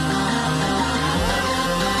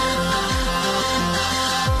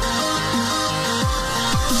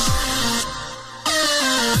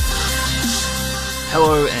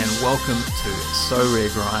welcome to So Rare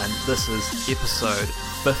Grind. This is episode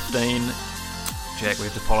 15. Jack, we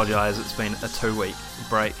have to apologise, it's been a 2-week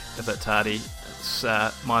break, a bit tardy. It's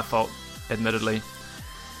my fault, admittedly.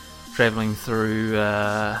 Travelling through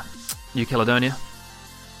New Caledonia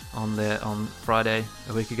on Friday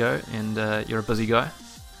a week ago, and you're a busy guy,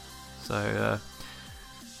 so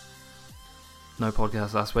no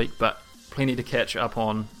podcast last week, but plenty to catch up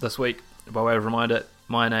on this week. By way of reminder,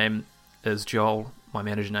 my name is Joel, my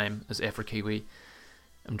manager name is AfroKiwi.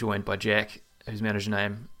 I'm joined by Jack, whose manager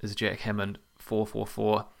name is Jack Hammond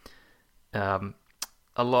 444. A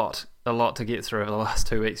lot to get through over the last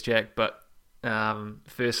 2 weeks, Jack, but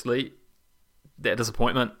firstly, that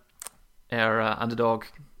disappointment, our Underdog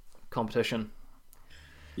competition.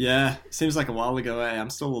 Yeah, seems like a while ago, eh? I'm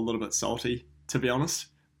still a little bit salty, to be honest,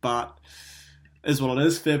 but is what it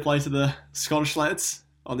is. Fair play to the Scottish lads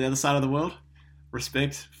on the other side of the world.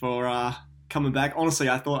 Respect for coming back. Honestly,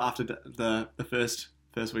 I thought after the first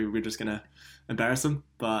week we were just going to embarrass them,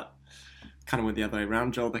 but kind of went the other way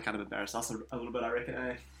around, Joel. They kind of embarrassed us a little bit, I reckon,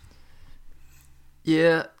 eh?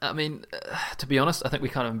 Yeah, I mean, to be honest, I think we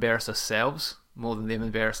kind of embarrassed ourselves more than them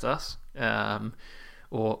embarrassed us.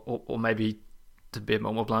 Or maybe, to be a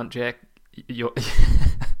bit more blunt, Jack, your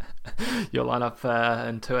lineup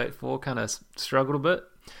in 284 kind of struggled a bit.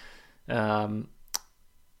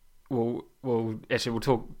 We'll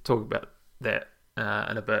talk about that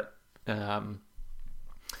in a bit.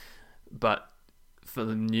 But for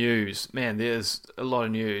the news, man, there's a lot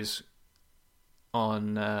of news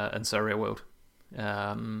on in Sorare World.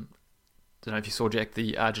 Don't know if you saw, Jack,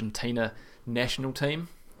 the Argentina national team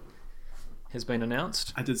has been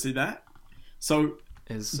announced. I did see that. So,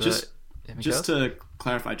 just to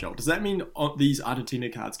clarify, Joel, does that mean these Argentina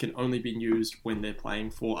cards can only be used when they're playing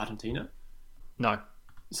for Argentina? No.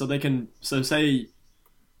 So they can. So say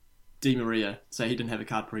Di Maria, say he didn't have a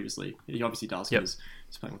card previously. He obviously does because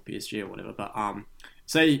he's playing with PSG or whatever. But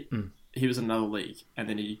say he was in another league and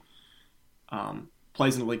then he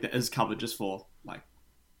plays in a league that is covered just for like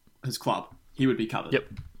his club. He would be covered. Yep.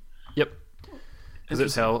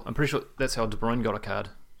 Because I'm pretty sure that's how De Bruyne got a card.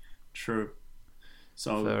 True.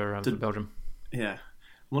 So for Belgium. Yeah. I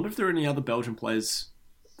wonder if there are any other Belgian players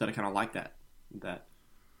that are kind of like that. That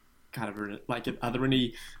kind of like, are there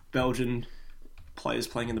any Belgian players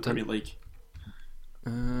playing in the Premier League?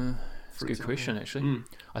 That's a good question, actually.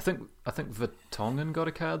 I think Vertonghen got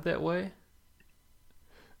a card that way.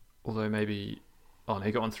 Although maybe,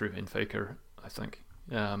 he got one through Benfica, I think.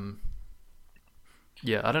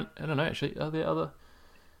 Yeah, I don't know actually. Are there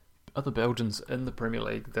other Belgians in the Premier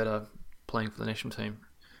League that are playing for the national team?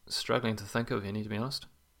 Struggling to think of any, to be honest.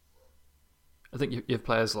 I think you have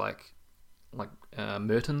players like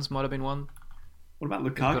Mertens might have been one. What about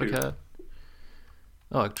Lukaku? Got a card.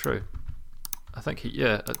 Oh, true. I think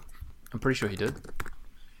I'm pretty sure he did.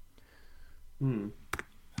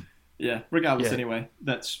 Yeah, regardless, anyway,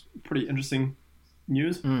 that's pretty interesting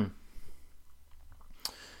news.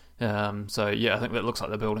 So yeah, I think that looks like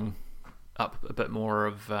they're building up a bit more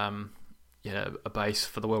of a base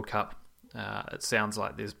for the World Cup. It sounds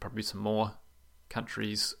like there's probably some more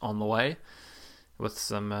countries on the way with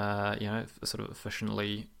some sort of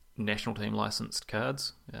officially national team licensed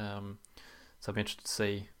cards. So I'm interested to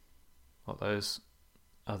see what those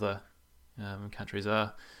other countries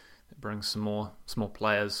are. It brings some more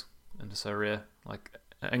players into Sorare. Like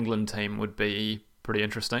England team would be pretty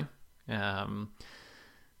interesting. I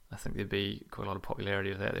think there'd be quite a lot of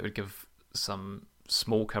popularity of that. They would give some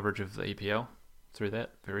small coverage of the EPL through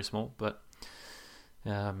that, very small. But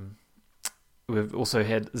we've also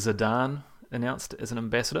had Zidane announced as an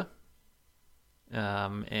ambassador,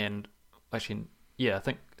 and actually, I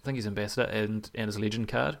think he's ambassador and his legend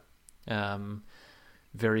card.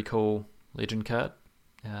 Very cool legend card.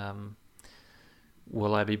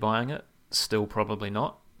 Will I be buying it? Still probably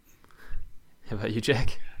not. How about you,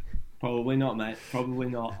 Jack? Probably not, mate. Probably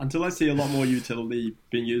not. Until I see a lot more utility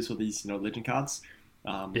being used for these, legend cards.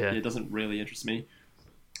 It doesn't really interest me.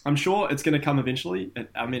 I'm sure it's going to come eventually.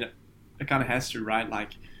 It kind of has to, right?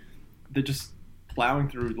 Like, they're just plowing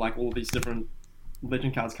through like all these different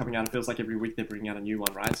legend cards coming out. It feels like every week they're bringing out a new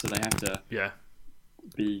one, right? So they have to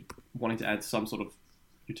be wanting to add some sort of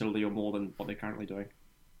utility or more than what they're currently doing.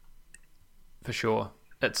 For sure,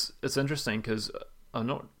 it's interesting because I'm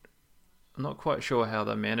not quite sure how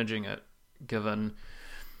they're managing it, given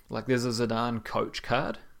like there's a Zidane coach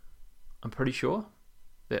card. I'm pretty sure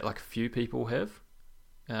that like a few people have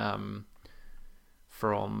from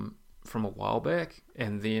a while back,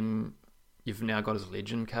 and then you've now got his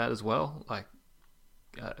legend card as well. Like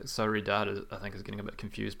Sorare Data, I think, is getting a bit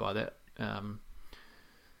confused by that.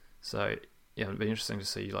 So yeah, it'd be interesting to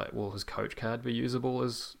see, like, will his coach card be usable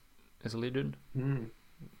as a legend?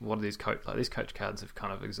 What are these coach cards have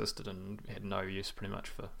kind of existed and had no use pretty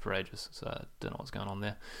much for ages, so I don't know what's going on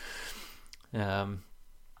there.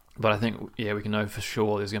 But I think, yeah, we can know for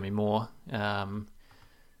sure there's going to be more. I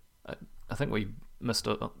think we missed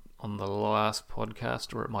it on the last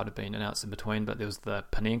podcast, or it might have been announced in between, but there was the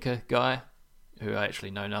Panenka guy, who I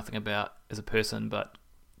actually know nothing about as a person, but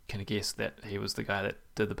can guess that he was the guy that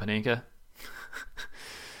did the Panenka.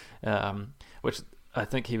 Which I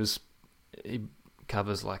think he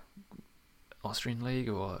covers like Austrian league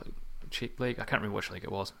or Czech league. I can't remember which league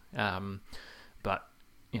it was. But,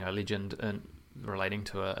 you know, legend and relating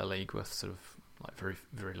to a league with sort of like very,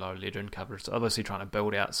 very low legend coverage. So obviously trying to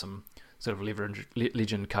build out some sort of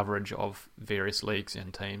legend coverage of various leagues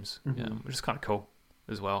and teams, which is kind of cool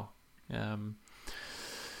as well.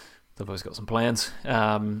 They've always got some plans.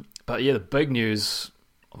 But yeah, the big news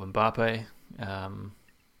of Mbappe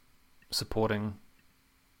supporting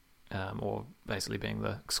or basically being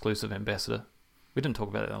the exclusive ambassador. We didn't talk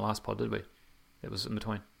about it in the last pod, did we? It was in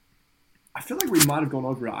between. I feel like we might have gone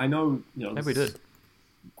over it. I know, maybe we did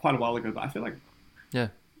quite a while ago, but I feel like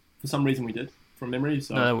for some reason we did from memory.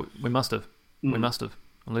 So no, we must have. We must have.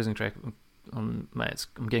 I'm losing track. Mate,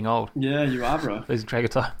 I'm getting old. Yeah, you are, bro. Losing track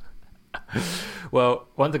of time. Well,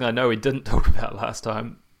 one thing I know we didn't talk about last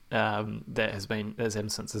time that has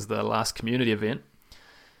happened since is the last community event.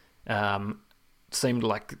 Seemed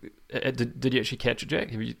like did you actually catch it, Jack?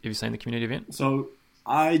 Have you seen the community event? So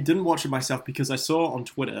I didn't watch it myself because I saw on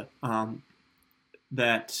Twitter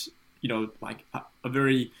that, you know, like a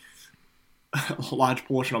very large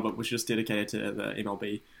portion of it was just dedicated to the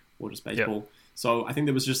MLB or just baseball. Yep. So I think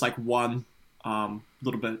there was just like one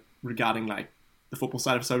little bit regarding like the football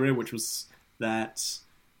side of Sorare, which was that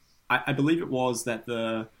I believe it was that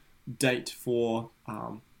the date for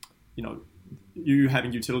you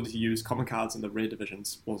having utility use common cards in the rare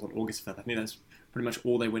divisions was on August 5th. I think that's pretty much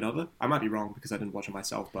all they went over. I might be wrong because I didn't watch it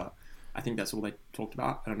myself, but I think that's all they talked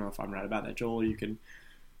about. I don't know if I'm right about that, Joel. You can...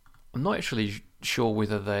 I'm not actually sure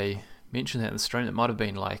whether they mentioned that in the stream. It might have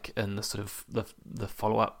been like in the sort of the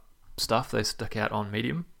follow-up stuff they stuck out on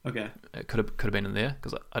Medium. Okay. It could have been in there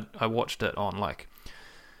because I watched it on like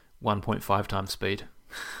 1.5 times speed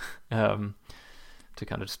to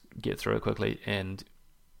kind of just get through it quickly. And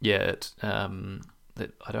yeah, I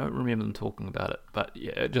don't remember them talking about it, but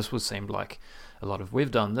yeah, it just seemed like a lot of, we've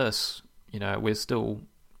done this, you know, we're still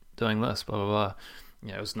doing this, blah, blah, blah. You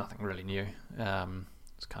know, it was nothing really new.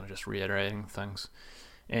 It's kind of just reiterating things.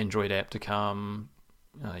 Android app to come.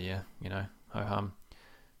 Yeah, you know, ho-hum.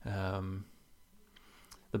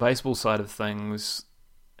 The baseball side of things,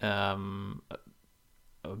 I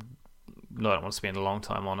don't want to spend a long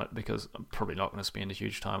time on it because I'm probably not going to spend a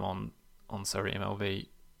huge time on Sorare MLB.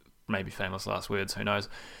 Maybe famous last words, who knows.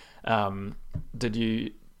 Did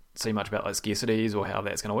you see much about like scarcities or how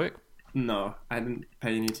that's going to work? No, I didn't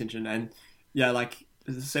pay any attention. And yeah, like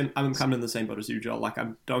the same, I'm kind of in the same boat as you, Joel. Like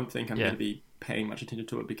I don't think I'm going to be paying much attention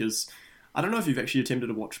to it because I don't know if you've actually attempted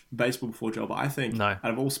to watch baseball before, Joel, but I think out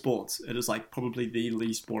of all sports, it is like probably the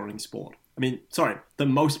least boring sport. I mean, sorry, the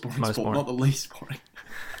most boring sport, not the least boring.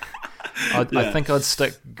 I think I'd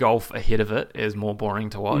stick golf ahead of it as more boring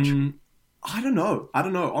to watch. I don't know.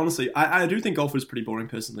 Honestly, I do think golf is pretty boring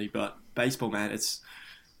personally, but baseball, man, it's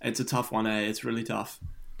a tough one, eh? It's really tough.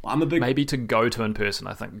 I'm a big... Maybe to go to in person,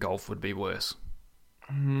 I think golf would be worse.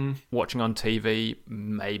 Watching on TV,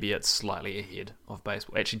 maybe it's slightly ahead of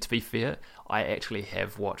baseball. Actually, to be fair, I actually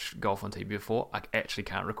have watched golf on TV before. I actually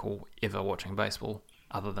can't recall ever watching baseball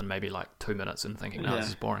other than maybe like 2 minutes and thinking, no, this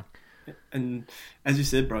is boring. And as you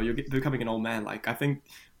said, bro, you're becoming an old man. Like, I think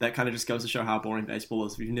that kind of just goes to show how boring baseball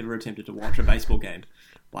is. If you've never attempted to watch a baseball game,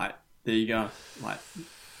 like, there you go. Like,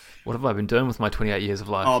 what have I been doing with my 28 years of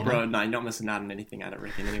life? Oh, bro, no, you're not missing out on anything, I don't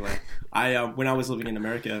reckon, anyway. When I was living in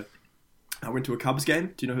America, I went to a Cubs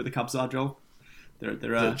game. Do you know who the Cubs are, Joel?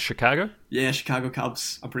 They're Chicago? Yeah, Chicago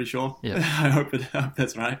Cubs, I'm pretty sure. Yeah. I hope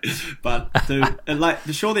that's right. But dude,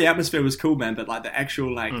 sure, the atmosphere was cool, man, but like the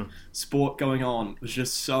actual sport going on was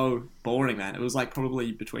just so boring, man. It was like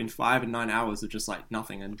probably between 5 and 9 hours of just like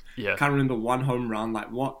nothing, and I can't remember one home run.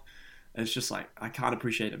 Like what? It's just like I can't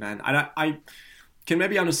appreciate it, man. I can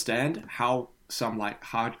maybe understand how some like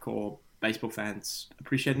hardcore baseball fans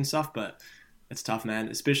appreciate and stuff, but it's tough, man.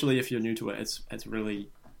 Especially if you're new to it, it's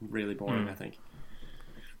really, really boring. I think.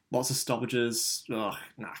 Lots of stoppages. Ugh,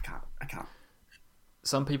 no, I can't.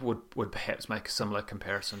 Some people would perhaps make a similar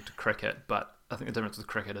comparison to cricket, but I think the difference with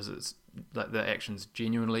cricket is it's like the action's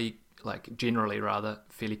generally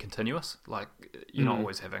fairly continuous. Like you're not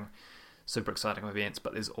always having super exciting events,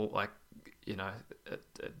 but there's all like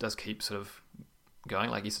it does keep sort of going.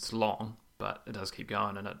 Like, yes, it's long, but it does keep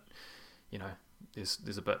going, and it,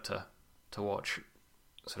 there's a bit to watch,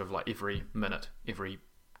 sort of like every minute, every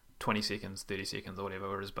 20 seconds, 30 seconds, or whatever.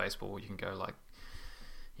 Whereas baseball, you can go like,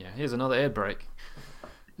 here's another ad break.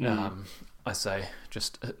 I say,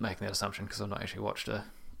 just making that assumption because I've not actually watched a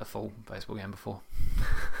full baseball game before.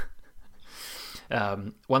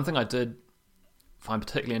 One thing I did find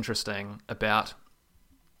particularly interesting about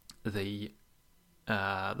the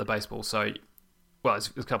baseball, there's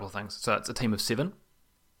a couple of things. So it's a team of 7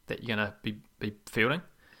 that you're going to be fielding,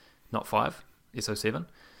 not 5, SO7.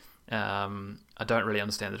 I don't really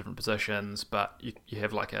understand the different positions, but you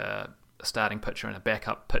have like a starting pitcher and a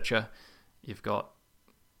backup pitcher. You've got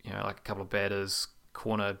like a couple of batters,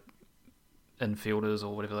 corner infielders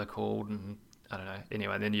or whatever they're called, and I don't know.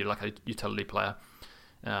 Anyway, and then you're like a utility player.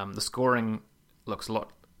 The scoring looks a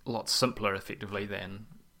lot simpler, effectively, than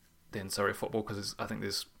Sorare football, because I think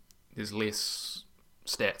there's less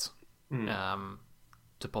stats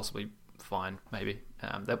to possibly find. Maybe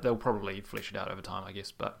they'll probably flesh it out over time, I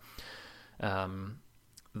guess. But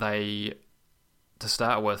they, to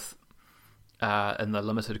start with, in the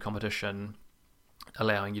limited competition,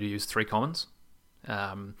 allowing you to use 3 commons,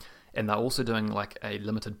 and they're also doing like a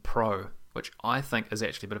limited pro, which I think is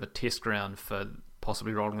actually a bit of a test ground for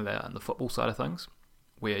possibly rolling that out in the football side of things,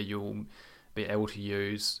 where you'll be able to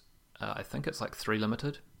use, I think it's like 3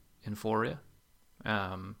 limited in 4 area.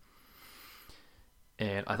 And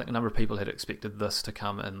I think a number of people had expected this to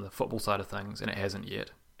come in the football side of things, and it hasn't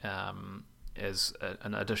yet, as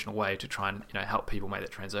an additional way to try and help people make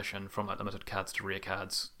that transition from like limited cards to rare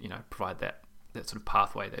cards, provide that sort of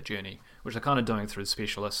pathway, that journey, which they're kind of doing through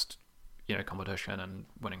specialist competition and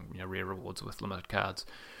winning rare rewards with limited cards.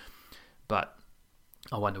 But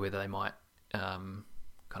I wonder whether they might kind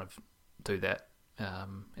of do that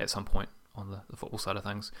at some point on the football side of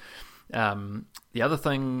things. The other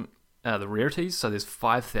thing, the rarities. So there's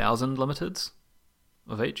 5,000 limiteds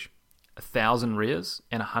of each, 1,000 rares,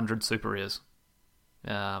 and 100 super rares,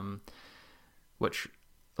 which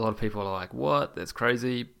a lot of people are like, what? That's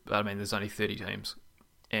crazy. But I mean, there's only 30 teams,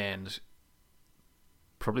 and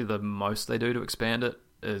probably the most they do to expand it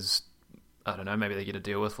is, I don't know, maybe they get a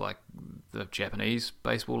deal with like the Japanese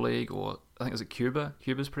baseball league, or I think, is it Cuba?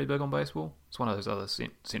 Cuba's pretty big on baseball. It's one of those other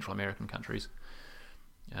Central American countries.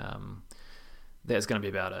 That's going to be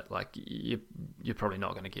about it. Like, you're probably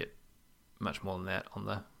not going to get much more than that on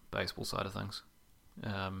the baseball side of things.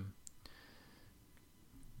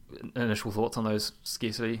 Initial thoughts on those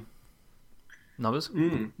scarcity numbers?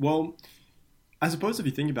 Well, I suppose if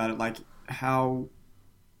you think about it, like how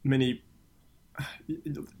many,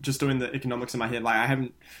 just doing the economics in my head, like I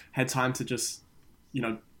haven't had time to just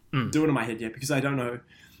do it in my head yet, because I don't know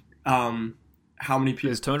how many people.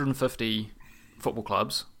 There's 250 football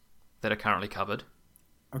clubs that are currently covered,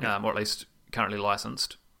 or at least currently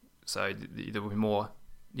licensed. So there will be more,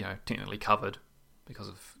 technically covered because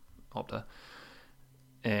of Opta.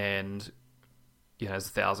 And there's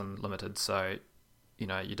 1,000 limited, so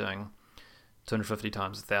you're doing 250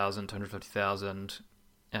 times 1,000, 250,000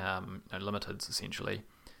 limiteds essentially,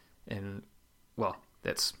 and well,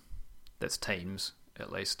 that's teams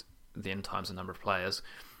at least, then times the number of players,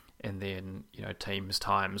 and then teams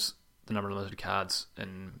times the number of limited cards.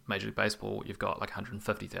 In Major League Baseball, you've got like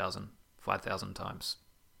 150,000, 5,000 times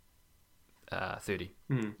 30.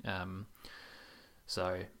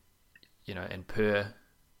 So and per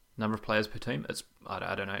number of players per team, it's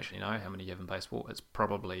I don't actually know how many you have in baseball. It's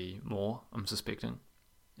probably more, I'm suspecting,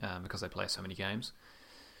 because they play so many games.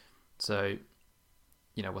 So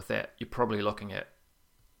with that, you're probably looking at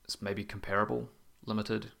maybe comparable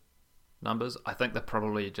limited numbers. I think they're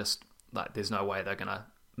probably just like, there's no way they're gonna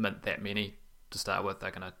mint that many to start with.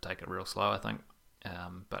 They're gonna take it real slow, I think.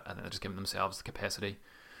 But I think they're just giving themselves the capacity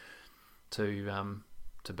to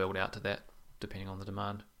build out to that, depending on the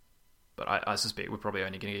demand. But I suspect we're probably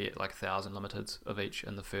only going to get like 1,000 limiteds of each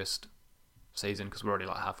in the first season, because we're already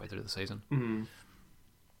like halfway through the season.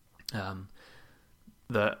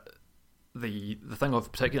 The thing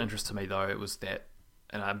of particular interest to me, though, it was that,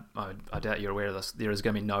 and I doubt you're aware of this, there is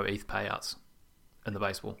going to be no ETH payouts in the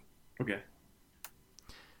baseball. Okay.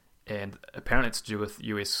 And apparently it's to do with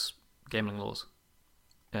US gambling laws,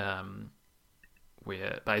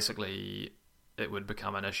 where basically it would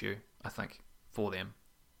become an issue, I think, for them.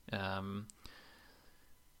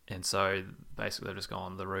 And so basically they've just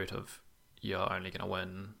gone the route of, you're only going to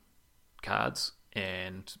win cards,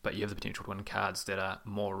 but you have the potential to win cards that are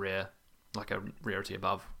more rare, like a rarity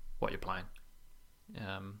above what you're playing,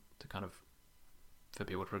 to kind of, for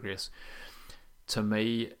people to progress. To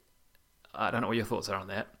me, I don't know what your thoughts are on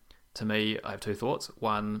that, to me, I have two thoughts.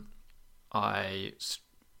 One, I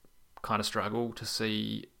kind of struggle to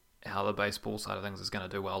see how the baseball side of things is going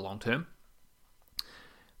to do well long term,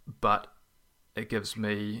 but it gives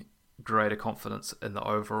me greater confidence in the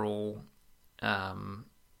overall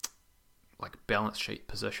balance sheet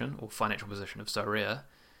position or financial position of Sorare,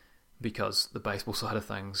 because the baseball side of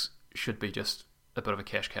things should be just a bit of a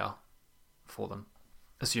cash cow for them,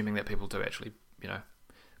 assuming that people do actually,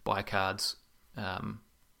 buy cards,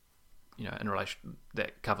 in relation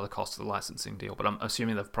that cover the cost of the licensing deal. But I'm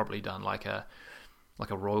assuming they've probably done like a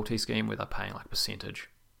royalty scheme where they're paying like a percentage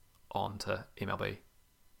onto MLB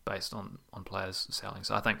based on players selling.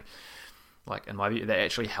 So I think, like, in my view, that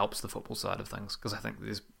actually helps the football side of things, because I think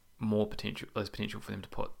there's potential for them to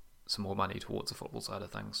put some more money towards the football side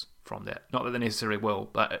of things from that. Not that they necessarily will,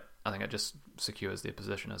 but I think it just secures their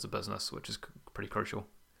position as a business, which is pretty crucial.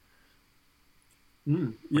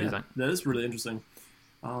 Yeah, that is really interesting.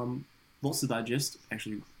 Lots to digest,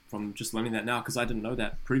 actually, from just learning that now, because I didn't know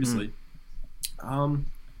that previously.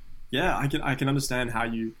 Yeah, I can understand how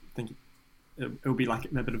you think it'll be like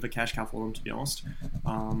a bit of a cash cow for them, to be honest.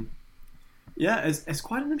 Yeah, it's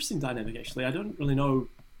quite an interesting dynamic, actually. I don't really know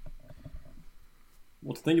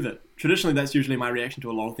what to think of it. Traditionally, that's usually my reaction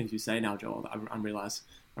to a lot of things you say now, Joel. I'm realizing.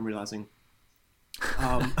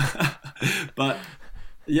 But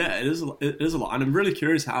yeah, it is a lot, and I'm really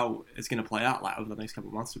curious how it's going to play out like over the next couple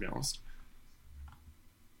of months, to be honest.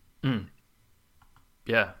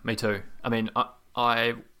 Yeah, me too. I mean,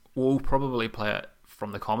 I will probably play it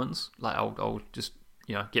from the commons. Like, I'll just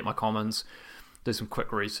get my commons, do some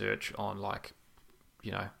quick research on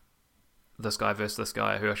this guy versus this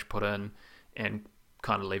guy, who I should put in, and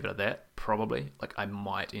kind of leave it at that. Probably, like, I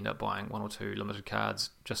might end up buying one or two limited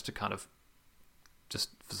cards just for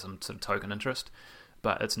some sort of token interest,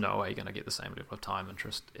 but it's no way going to get the same level of time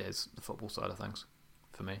interest as the football side of things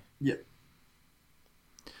for me. Yeah.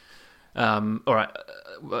 All right,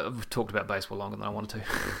 we've talked about baseball longer than I wanted to.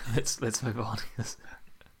 Let's move on.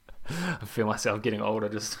 I feel myself getting older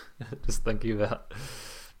just thinking about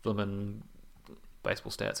blooming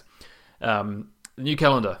baseball stats. New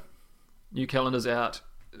calendar's out.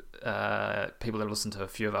 People that listen to a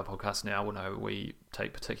few of our podcasts now will know we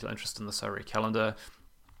take particular interest in the Sorare calendar.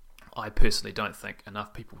 I personally don't think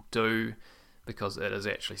enough people do, because it is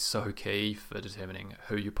actually so key for determining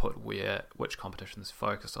who you put where, which competitions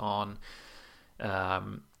focus on.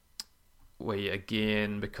 Because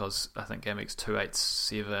I think gameweeks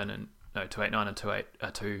 289 and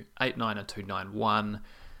 289 and 291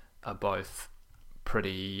 are both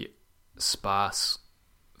pretty sparse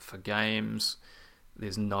for games.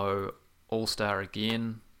 There's no All-Star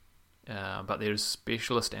again, but there's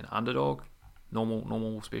Specialist and Underdog,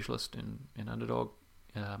 normal Specialist and Underdog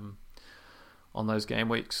on those game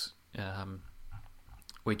weeks.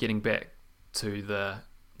 We're getting back to the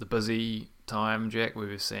busy time, Jack, where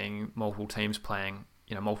we're seeing multiple teams playing,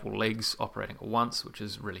 multiple leagues operating at once, which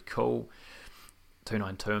is really cool.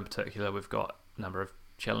 292 in particular, we've got a number of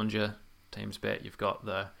challenger teams back. You've got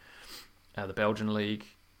the Belgian league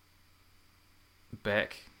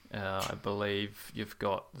back. I believe you've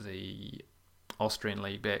got the Austrian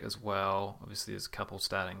league back as well. Obviously, there's a couple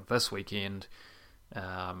starting this weekend.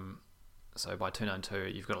 So by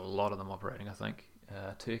 292, you've got a lot of them operating, I think.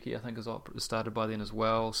 Turkey, I think, is started by then as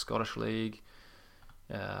well. Scottish league.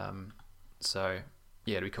 So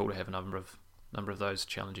yeah, it'd be cool to have a number of those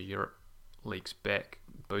Challenger Europe leagues back,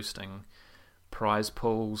 boosting prize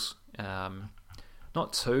pools.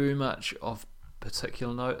 Not too much of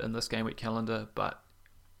particular note in this game week calendar, but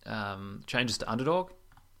changes to Underdog,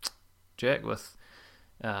 Jack, with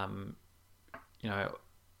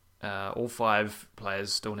all 5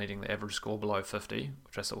 players still needing the average score below 50,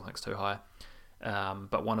 which I still think is too high.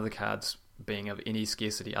 But one of the cards being of any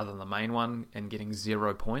scarcity other than the main one and getting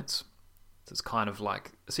 0 points. So it's kind of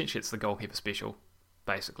like, essentially it's the goalkeeper special,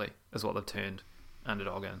 basically, is what they've turned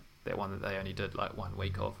Underdog in. That one that they only did like 1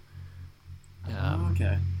 week of.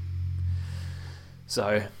 Okay.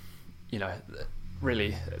 So,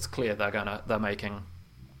 really, it's clear they're making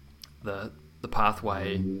the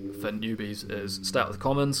pathway for newbies is start with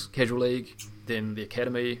commons, casual league, then the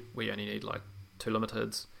academy, where you only need like 2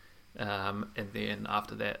 limiteds, and then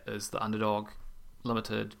after that is the Underdog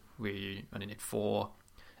limited, where you only need 4.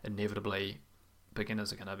 Inevitably,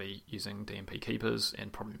 beginners are going to be using DMP keepers,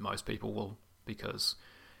 and probably most people will, because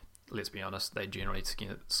let's be honest, they generally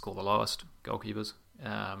score the lowest, goalkeepers,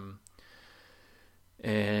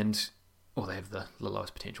 and they have the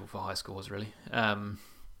lowest potential for high scores, really.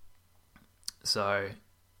 So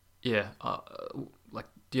yeah, do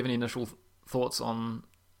you have any initial thoughts on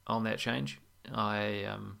that change?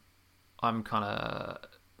 I'm kind of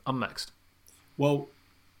I'm mixed. Well,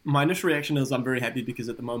 my initial reaction is I'm very happy because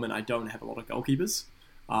at the moment I don't have a lot of goalkeepers.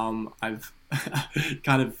 I've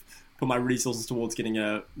kind of put my resources towards getting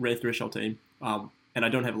a rare threshold team, and I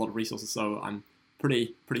don't have a lot of resources, so I'm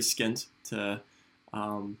pretty skint to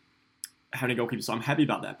having a goalkeeper. So I'm happy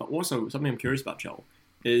about that. But also something I'm curious about, Joel,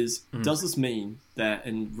 is does this mean that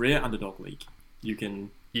in rare Underdog League you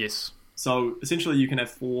can? Yes. So essentially, you can have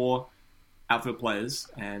 4 outfield players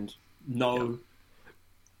and no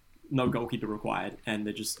goalkeeper required, and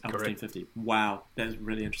they're just up to 50. Wow, that is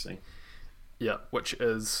really interesting. Yeah, which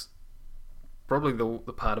is probably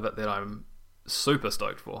the part of it that I'm super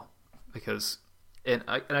stoked for, because, and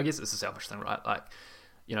I guess it's a selfish thing, right? Like,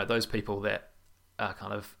 you know, those people that are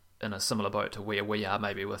kind of in a similar boat to where we are,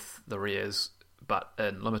 maybe with the rares, but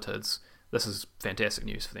in limiteds, this is fantastic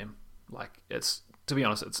news for them. Like, it's, to be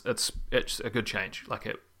honest, it's a good change. Like,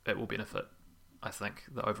 it will benefit, I think,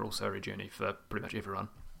 the overall Sorare journey for pretty much everyone.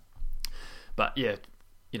 But yeah,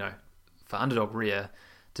 you know, for Underdog Rare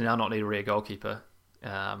to now not need a rare goalkeeper,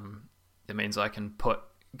 it means I can put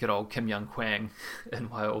good old Kim Young Kwang in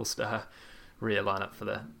my All-Star Rare lineup for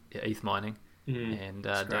the ETH mining, and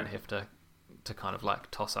don't have to kind of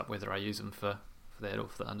like toss up whether I use him for that or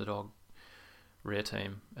for the Underdog Rare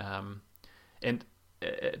team. And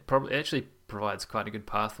it probably actually provides quite a good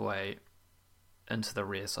pathway into the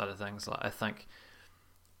rare side of things. Like, I think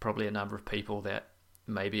probably a number of people that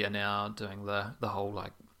maybe are now doing the whole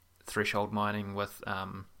like threshold mining with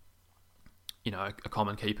you know, a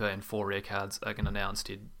common keeper and 4 rare cards are going to now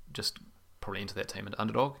instead just probably enter that team into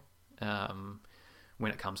Underdog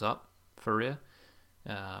when it comes up for rare.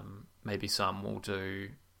 Maybe some will do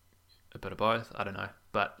a bit of both, I don't know,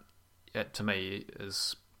 but it to me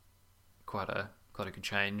is quite a good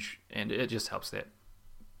change, and it just helps that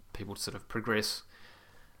people sort of progress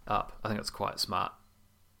up. I think it's quite smart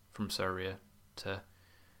from Sorare to,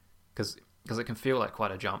 because it can feel like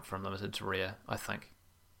quite a jump from limited to rare, I think,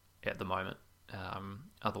 at the moment,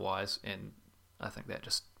 otherwise, and I think that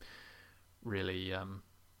just really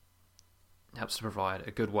helps to provide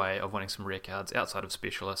a good way of winning some rare cards outside of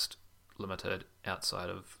specialist, limited, outside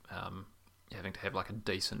of having to have like a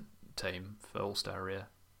decent team for All-Star Rare,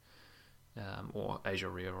 or Asia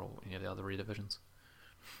Rare, or any of the other rare divisions.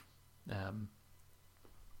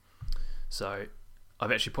 So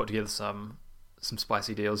I've actually put together some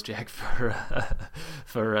spicy deals, Jack, for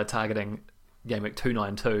targeting gameweek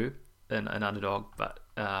 292 in Underdog, but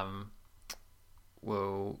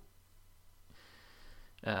we'll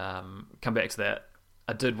come back to that.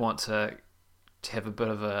 I did want to have a bit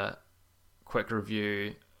of a quick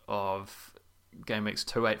review of game weeks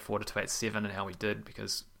 284 to 287 and how we did,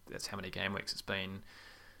 because that's how many game weeks it's been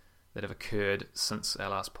that have occurred since our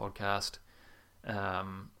last podcast.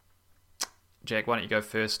 Jack, why don't you go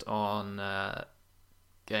first on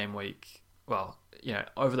game week? Well, you know,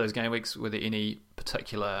 over those game weeks, were there any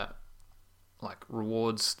particular like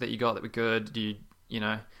rewards that you got that were good? Do you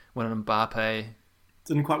know, win an Mbappe?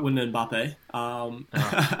 Didn't quite win an Mbappe.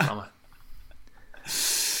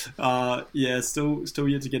 Yeah, still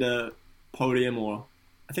yet to get a podium, or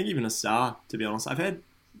I think even a star, to be honest. I've had,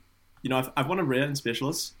 you know, I've won a rare and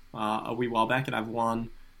specialist a wee while back, and I've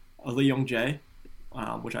won a Lee Yong Jae,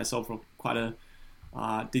 which I sold for quite a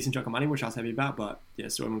decent chunk of money, which I was happy about, but yeah,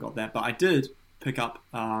 still haven't got that. But I did pick up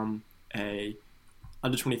a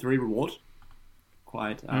under 23 reward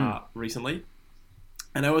quite recently,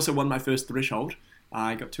 and I also won my first threshold.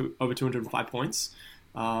 I got over 205 points,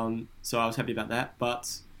 so I was happy about that.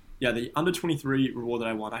 But yeah, the under 23 reward that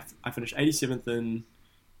I won, I finished 87th in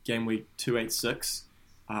game week 286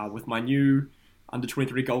 with my new under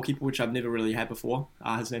 23 goalkeeper, which I've never really had before.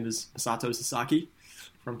 His name is Masato Sasaki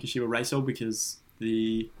from Kashiwa Reysol, because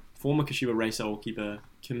the former Kashiwa Reysol keeper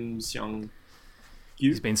Kim Seong Gyu,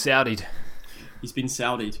 he's been Saudi'd. He's been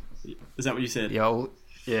Saudi'd. Is that what you said?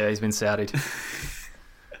 Yeah, he's been Saudi'd.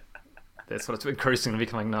 That's what it's increasingly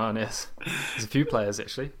becoming known as. There's a few players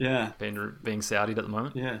actually. Yeah, being Saudi'd at the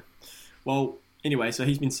moment. Yeah. Well, anyway, so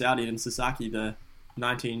he's been Saudi'd, and Sasaki, the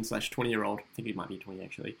 19/20-year-old, I think he might be 20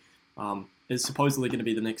 actually, is supposedly going to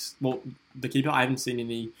be the keeper. I haven't seen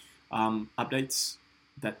any updates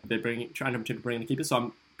that they're trying to bring in a keeper, so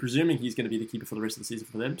I'm presuming he's going to be the keeper for the rest of the season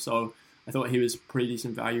for them. So I thought he was pretty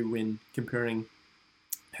decent value when comparing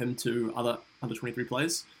him to other under 23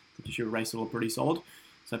 players. I think Kashiwa Reysol are pretty solid.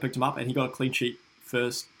 So I picked him up, and he got a clean sheet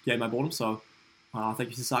first game I bought him. So thank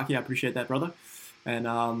you, Sasaki. I appreciate that, brother.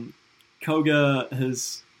 And Koga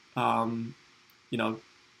has, you know,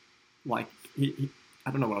 like he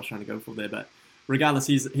I don't know what I was trying to go for there, but regardless,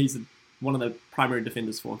 he's one of the primary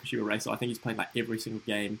defenders for Kashiwa Reysol. I think he's played like every single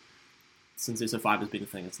game since SO5 has been a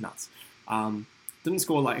thing. It's nuts. didn't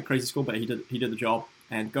score like a crazy score, but he did the job.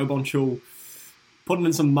 And Go Bonchul putting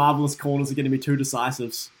in some marvelous corners and getting me 2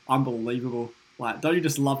 decisives. Unbelievable. Like, don't you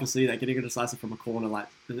just love to see that, getting a decisive from a corner? Like,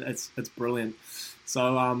 it's brilliant.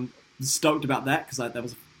 So stoked about that, because that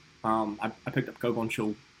was I picked up Go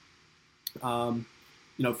Bonchul,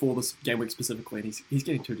 for this game week specifically, and he's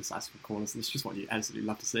getting 2 decisive from corners. That's just what you absolutely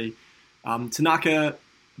love to see. Tanaka,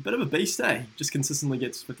 a bit of a beast, eh? Just consistently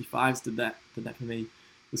gets 55s. Did that for me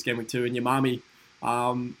this game week too. And Yamami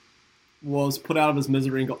was put out of his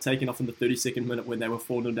misery and got taken off in the 32nd minute when they were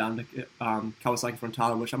 4-0 down to Kawasaki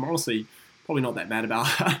Frontale, which I'm honestly probably not that mad about,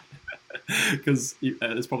 because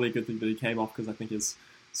it's probably a good thing that he came off, because I think his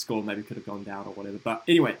score maybe could have gone down or whatever. But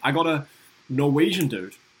anyway, I got a Norwegian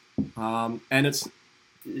dude, and it's,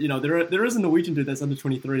 there is a Norwegian dude that's under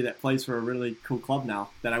 23 that plays for a really cool club now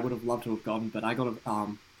that I would have loved to have gotten, but I got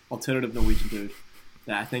an alternative Norwegian dude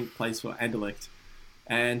that I think plays for Anderlecht,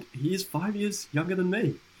 and he is 5 years younger than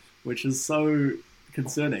me, which is so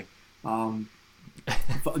concerning.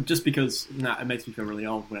 Just because it makes me feel really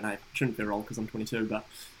old when I shouldn't feel old, because I'm 22. But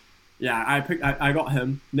yeah, I got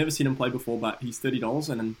him. Never seen him play before, but he's $30,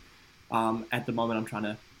 and at the moment I'm trying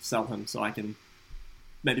to sell him so I can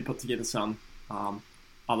maybe put together some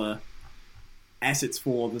other assets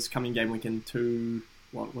for this coming game weekend.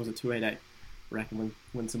 288, where I can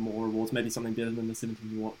win some more rewards, maybe something better than the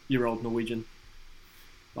 17-year-old Norwegian.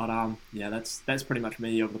 But yeah, that's pretty much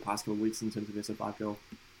me over the past couple of weeks in terms of SO5 goal.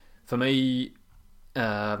 For me,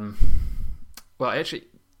 well, actually,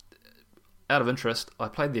 out of interest, I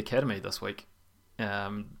played the Academy this week,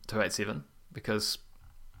 287, because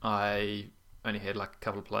I only had like a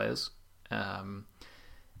couple of players, and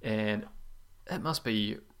it must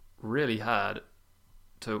be really hard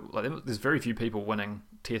to, like, there's very few people winning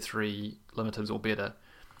tier 3 limiteds or better,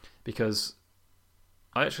 because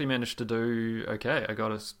I actually managed to do okay.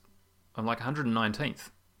 I'm like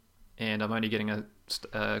 119th, and I'm only getting a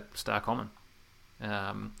star common.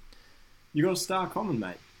 You got a star common,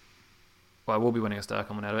 mate? Well, I will be winning a star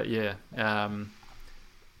common out of it, yeah.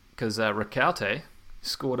 Because Ricaute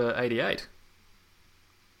scored a 88.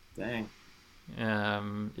 Dang. Yeah,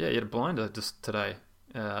 he had a blinder just today.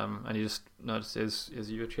 And he just noticed as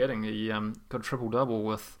you were chatting, he got a triple-double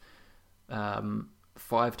with 5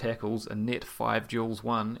 tackles, a net 5 duels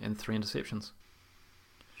won, and 3 interceptions.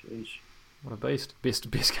 Jeez. What a beast! Best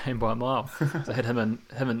game by a mile. So I had him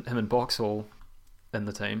and Boxall in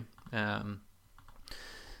the team.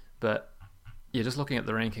 But yeah, just looking at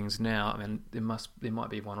the rankings now, I mean, there might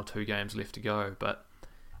be 1 or 2 games left to go, but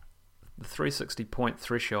the 360 point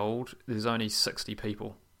threshold, there's only 60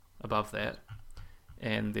 people above that,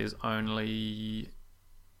 and there's only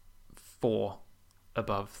 4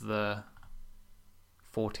 above the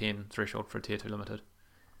 410 threshold for a tier 2 limited.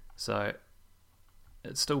 So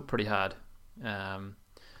it's still pretty hard.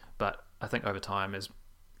 But I think over time, as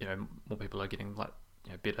more people are getting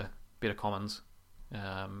better commons,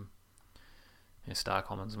 star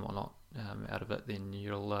commons and whatnot out of it, then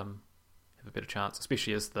you'll have a better chance,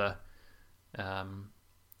 especially as the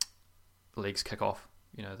leagues kick off.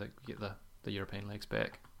 They get the European leagues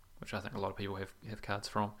back, which I think a lot of people have cards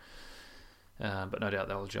from. But no doubt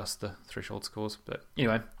they'll adjust the threshold scores. But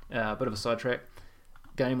anyway, a bit of a sidetrack.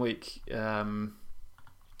 Game week, game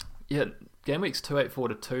weeks 284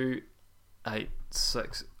 to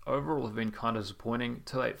 286 overall have been kind of disappointing.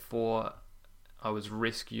 284, I was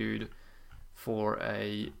rescued for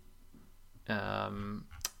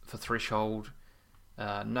for threshold.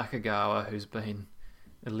 Nakagawa, who's been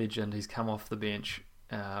a legend, he's come off the bench.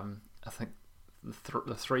 I think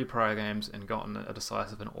the 3 prior games and gotten a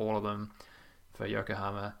decisive in all of them for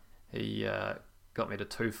Yokohama. He got me to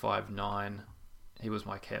 259. He was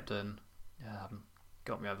my captain.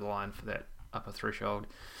 Got me over the line for that upper threshold,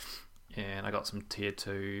 and I got some tier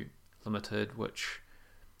 2 limited, which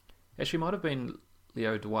actually might have been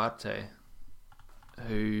Leo Duarte,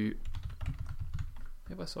 who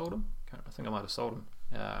have I sold him? I think I might have sold him.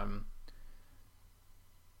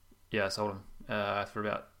 Yeah, I sold him for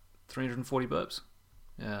about 340 bips.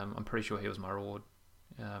 I'm pretty sure he was my reward.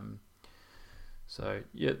 So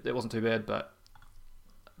yeah, that wasn't too bad, but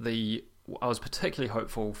I was particularly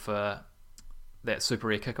hopeful for that Super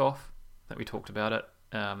Rare kickoff. I think we talked about it.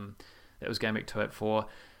 That was game week 284.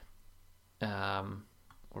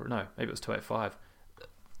 Or no, maybe it was 285.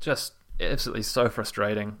 Just absolutely so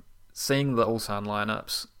frustrating. Seeing the Ulsan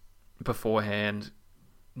lineups beforehand,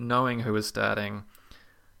 knowing who was starting.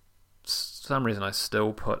 For some reason I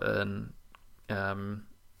still put in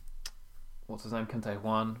what's his name, Kinte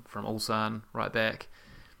Juan from Ulsan right back.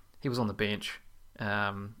 He was on the bench.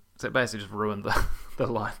 So it basically just ruined the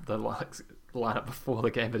lineup before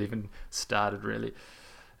the game had even started. Really,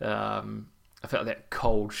 I felt that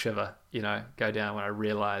cold shiver, go down when I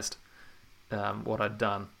realised what I'd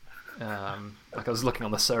done. Like I was looking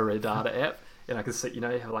on the Sorare data app, and I could see,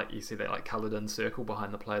 how like you see that like coloured in circle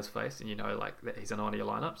behind the player's face, and like that he's in one of your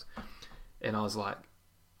lineups, and I was like,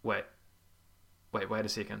 wait a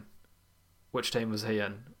second, which team was he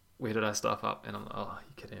in? Where did I stuff up? And I'm like, oh,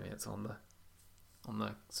 you kidding me? It's on the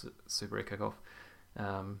Super Rare kickoff.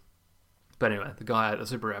 But anyway, the guy at the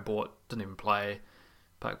Super Rare I bought didn't even play.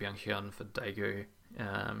 Park Byung-hyun for Daegu.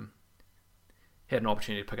 Had an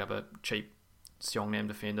opportunity to pick up a cheap Seongnam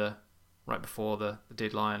defender right before the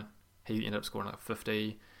deadline. He ended up scoring like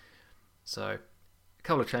 50. So a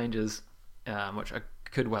couple of changes, which I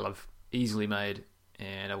could well have easily made,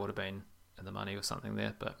 and I would have been in the money or something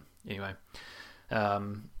there. But anyway,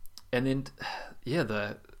 and then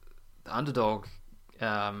the Underdog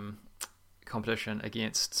competition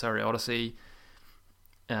against Sorare Odyssey.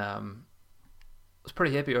 I was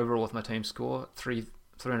pretty happy overall with my team score.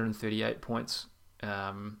 338 points.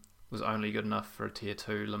 Was only good enough for a tier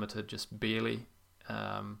 2 limited, just barely.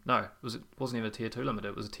 No, it wasn't even a tier 2 limited,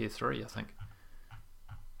 it was a tier 3, I think.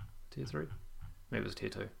 Tier 3? Maybe it was a tier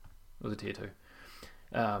 2. It was a tier 2.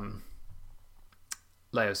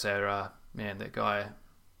 Leo Sarah, man, that guy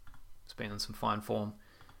has been in some fine form.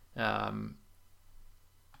 But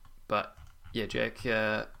yeah, Jack,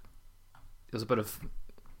 there was a bit of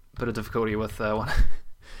difficulty with one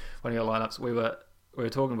of your lineups. We were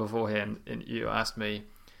talking beforehand, and you asked me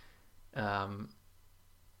because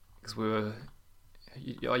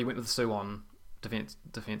you went with Suwon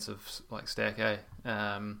defensive like stack,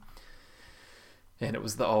 and it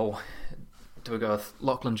was the old, do we go with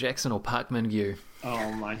Lachlan Jackson or Park Min-gyu?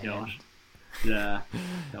 Oh my gosh, yeah,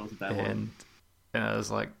 that was a bad one. And I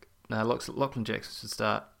was like, no, Lachlan Jackson should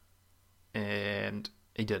start, and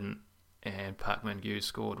he didn't. And Park Min-gyu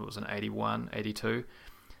scored, was an 81, 82.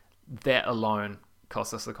 That alone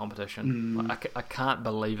cost us the competition. Like, I can't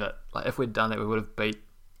believe it. Like, if we'd done that, we would have beat.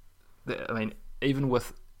 I mean, even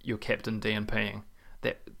with your captain DNPing,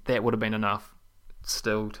 that would have been enough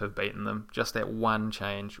still to have beaten them. Just that one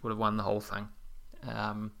change would have won the whole thing.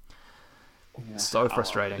 So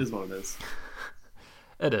frustrating. It is what it is.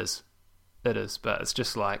 It is, but it's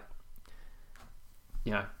just like,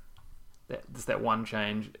 just that one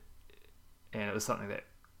change. And it was something that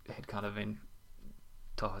had kind of been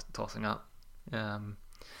tossing up.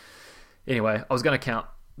 Anyway, I was going to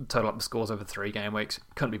total up the scores over 3 game weeks.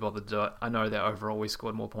 Couldn't be bothered to do it. I know that overall we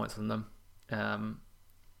scored more points than them.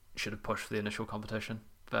 Should have pushed for the initial competition.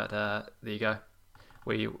 But there you go.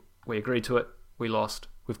 We agreed to it. We lost.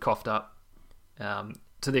 We've coughed up. To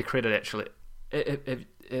their credit, actually, it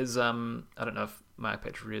is... I don't know if Mark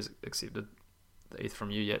Petrie has accepted the ETH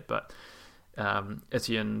from you yet, but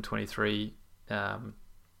Etienne 23...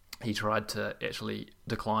 he tried to actually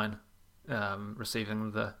decline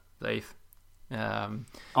receiving the ETH.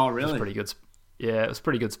 Oh, really? It was pretty good. Yeah, it was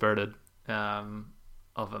pretty good spirited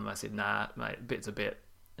of him. I said, nah, mate, bet's a bet.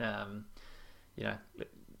 We've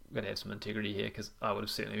got to have some integrity here, because I would have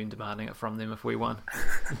certainly been demanding it from them if we won.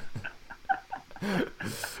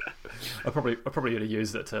 I probably would have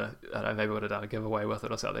used it to, I don't know, maybe would have done a giveaway with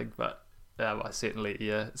it or something, but I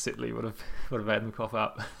certainly would have made them cough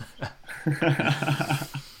up.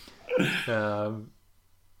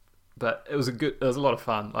 But it was a lot of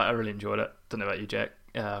fun. Like, I really enjoyed it. Don't know about you, Jack.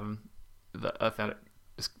 But I found it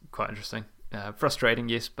just quite interesting. Frustrating,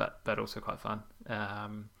 yes, but also quite fun.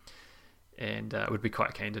 And would be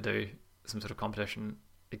quite keen to do some sort of competition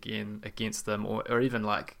again against them, or even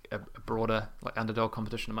like a broader like Underdog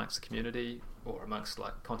competition amongst the community or amongst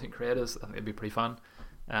like content creators. I think it'd be pretty fun.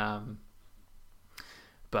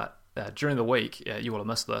 But during the week, you will have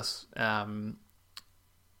missed this. One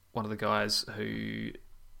of the guys who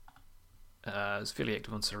is fairly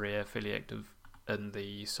active on Sorare, fairly active in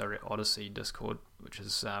the Sorare Odyssey Discord, which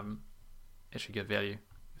is actually good value.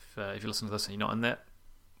 If you listen to this and you're not in that,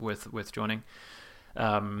 worth joining.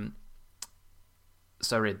 Sorare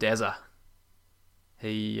Dazza,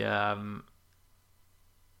 he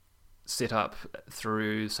set up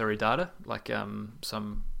through Sorare Data, like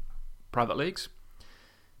some private leagues,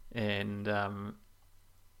 and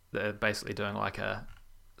they're basically doing like a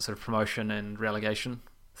sort of promotion and relegation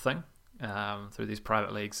thing through these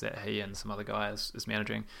private leagues that he and some other guys is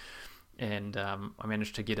managing. And I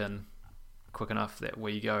managed to get in quick enough that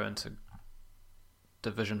we go into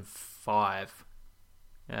Division 5,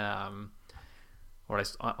 or at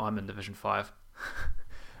least I'm in Division 5.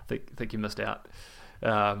 I think you missed out.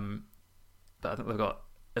 But I think they've got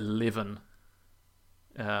 11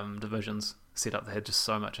 divisions set up. They had just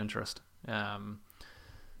so much interest.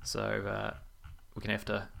 So we're gonna have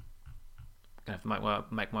to make my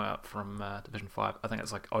way up from Division 5. I think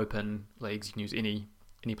it's like open leagues. You can use any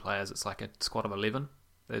players. It's like a squad of 11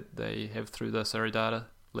 that they have through the Sorare Data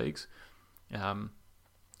leagues,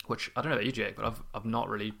 which I don't know about you, Jack, but I've not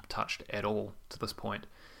really touched at all to this point.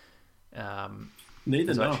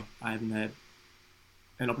 Neither, no. I haven't had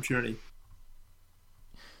an opportunity.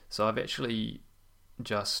 So I've actually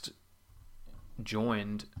just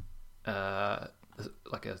joined the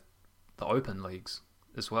open leagues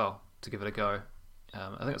as well to give it a go.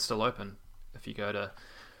 I think it's still open if you go to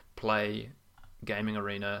play Gaming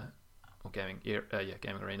Arena or Gaming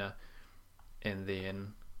Arena, and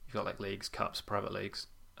then you've got like leagues, cups, private leagues.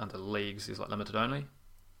 Under leagues, there's like limited only,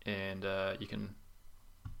 and you can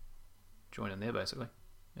join in there basically,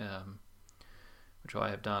 which I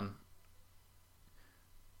have done.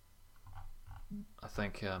 I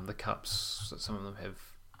think the cups, some of them have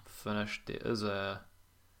finished. There is they've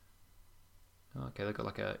got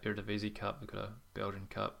like a Eredivisie Cup, they've got a Belgian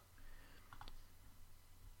Cup.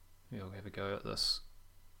 We'll have a go at this.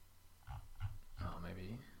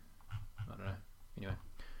 Maybe, I don't know. Anyway,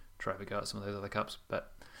 try to go at some of those other cups.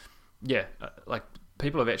 But yeah, like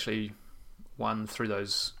people have actually won through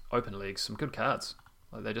those open leagues some good cards.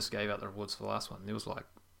 Like they just gave out the rewards for the last one. There was like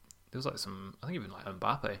some, I think even like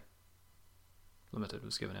Mbappe Limited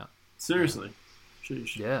was given out. Seriously?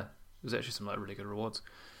 Sheesh. Yeah, there's actually some like really good rewards.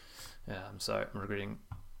 So I'm regretting.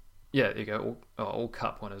 Yeah, there you go. All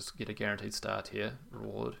cup winners get a guaranteed star tier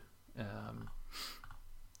reward.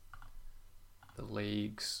 The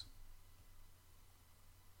leagues,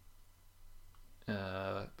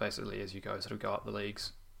 basically, as you go up the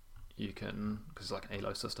leagues, you can, because it's like an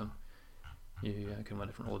elo system, you can win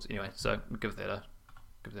different rewards. Anyway, so give that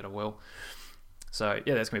a whirl. So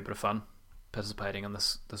yeah, that's gonna be a bit of fun participating in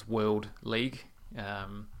this world league.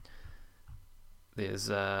 There's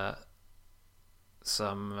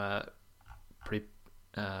some pretty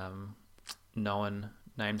known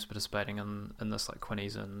names participating in this, like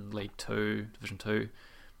Quinny's in League 2, Division 2.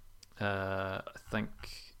 I think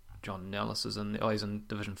John Nellis is he's in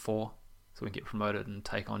Division 4, so we can get promoted and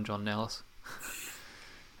take on John Nellis.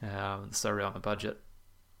 So around the budget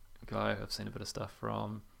guy I've seen a bit of stuff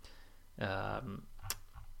from.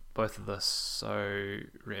 Both of the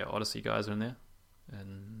Sorare Odyssey guys are in there,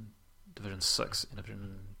 in Division 6 and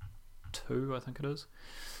Division 2, I think it is.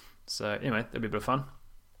 So anyway, that'll be a bit of fun.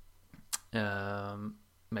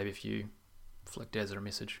 Maybe if you flick Dazza a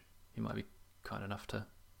message, he might be kind enough to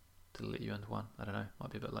let you into one. I don't know,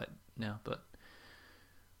 might be a bit late now, but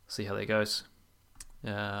see how that goes.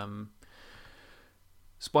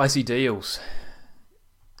 Spicy deals.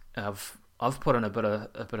 I've put in a bit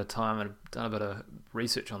of time and done a bit of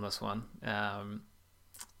research on this one.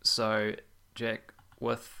 So Jack,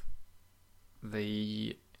 with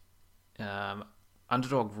the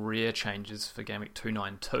Underdog rare changes for gameweek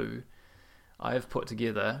 292, I have put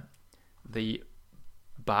together the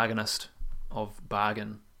bargainist of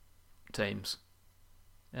bargain teams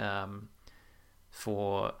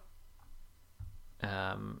for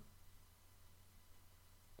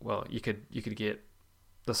well, you could get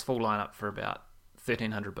this full lineup for about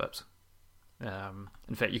 1,300 bips.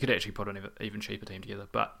 In fact, you could actually put an even cheaper team together.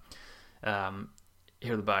 But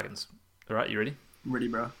here are the bargains. All right, you ready? Ready,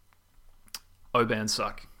 bro. Oban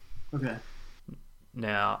Suck. Okay.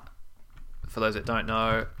 Now, for those that don't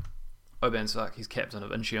know, Oban Suck, he's captain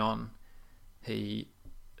of Incheon. He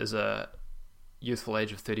is a youthful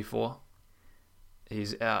age of 34.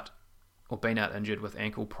 He's been out injured with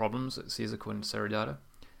ankle problems, it says according to Sorare Data.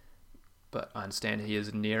 But I understand he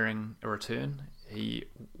is nearing a return.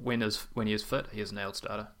 When he is fit, he is a nailed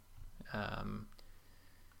starter.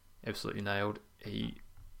 Absolutely nailed. He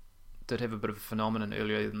did have a bit of a phenomenon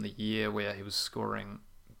earlier in the year where he was scoring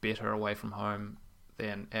better away from home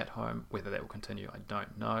than at home. Whether that will continue, I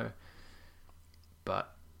don't know.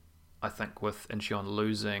 But I think with Incheon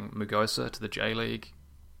losing Mugosa to the J League,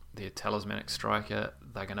 their talismanic striker,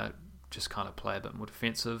 they're going to just kind of play a bit more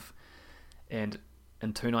defensive. And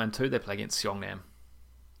in 292, they play against Seongnam,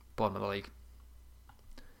 bottom of the league.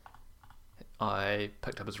 I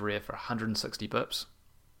picked up his rare for 160 bips.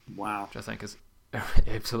 Wow. Which I think is an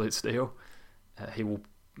absolute steal. He will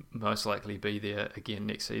most likely be there again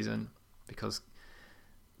next season, because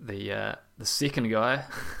the second guy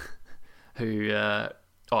who... and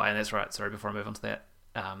that's right, sorry, before I move on to that,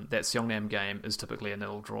 that Seongnam game is typically a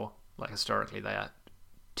nil draw. Like, historically, they are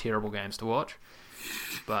terrible games to watch.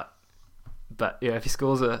 But yeah, if he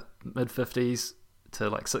scores a mid-50s to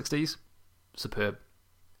like 60s, superb.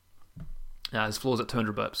 His floor's at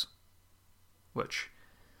 200 bips, which,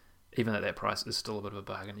 even at that price, is still a bit of a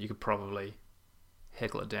bargain. You could probably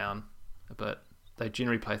haggle it down a bit. They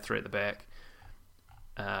generally play 3 at the back.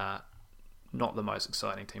 Not the most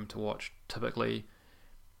exciting team to watch. Typically,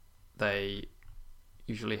 they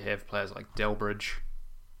usually have players like Delbridge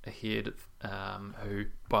ahead, who,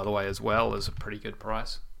 by the way, as well, is a pretty good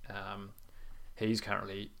price. He's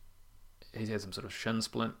had some sort of shin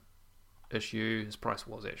splint issue. His price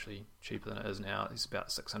was actually cheaper than it is now. He's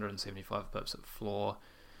about 675 pips at floor.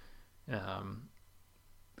 There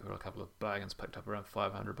were a couple of bargains picked up around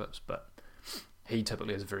 500 pips, but he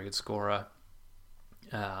typically is a very good scorer.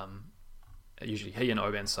 Usually he and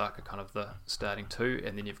Oban Sak are kind of the starting 2,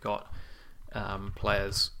 and then you've got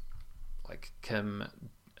players like Kim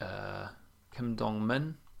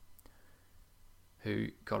Dong-min, who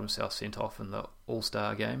got himself sent off in the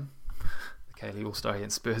All-Star game, the K-League All-Star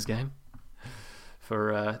against Spurs game,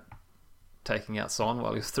 for taking out Son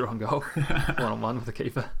while he was through on goal, one-on-one with the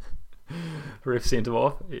keeper. Ref sent him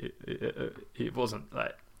off. It wasn't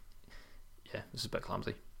like, it was a bit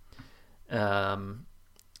clumsy.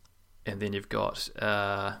 And then you've got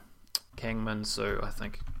Kang Min-soo, I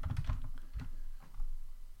think.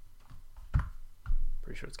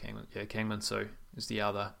 Pretty sure it's Kang Min. Yeah, Kang Min-soo is the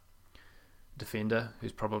other defender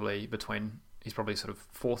who's probably sort of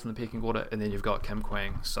 4th in the pecking order. And then you've got Kim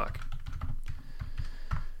Kwang-suk,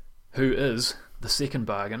 who is the second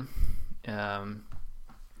bargain.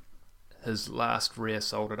 His last rare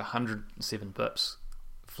sold at 107 pips.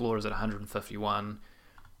 Floor is at 151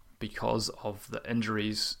 because of the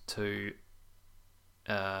injuries to...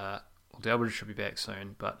 Delbridge should be back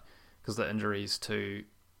soon, but because of the injuries to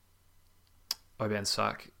Oban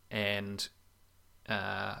Sak and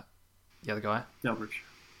the other guy, Delbridge,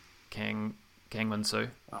 Kang Min-soo.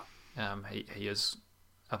 He is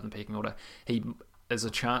up in the pecking order. There's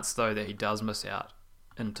a chance though that he does miss out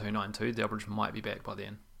in 292. Delbridge might be back by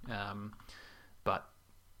then, but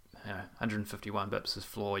 151 bips is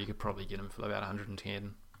floor. You could probably get him for about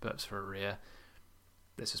 110 bips for a rare.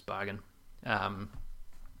 That's just bargain.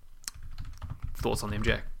 Thoughts on them,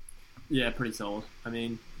 Jack? Yeah, pretty solid. I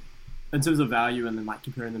mean, in terms of value and then like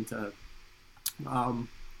comparing them to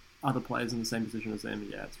other players in the same position as them,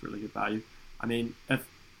 yeah, it's really good value. I mean, if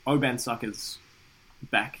Oban Sak is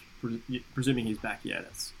back, presuming he's back, yeah,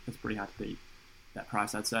 that's pretty hard to beat that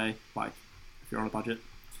price, I'd say. Like, if you're on a budget,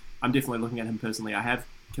 I'm definitely looking at him personally. I have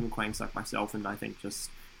Kim Kwang-suk myself, and I think just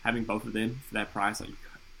having both of them for that price, like,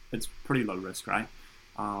 it's pretty low risk, right?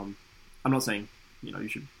 I'm not saying you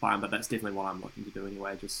should buy them, but that's definitely what I'm looking to do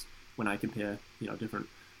anyway. Just when I compare different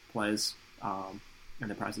players and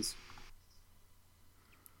their prices.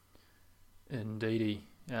 Indeedy.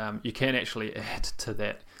 You can actually add to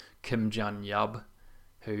that Kim Jun-yub,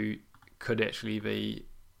 who could actually be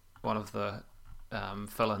one of the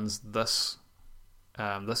fill-ins this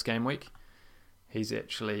game week. He's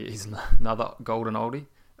another golden oldie.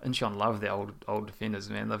 Incheon love the old defenders,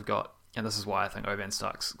 man. They've got, and this is why I think Oban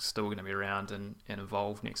Sak's still going to be around and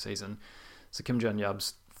involved next season. So Kim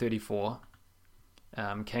Jun-yub's 34,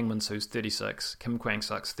 Kang Min-soo's 36, Kim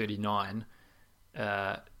Kwang-suk's 39,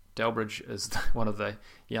 Delbridge is one of the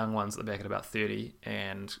young ones at the back at about 30,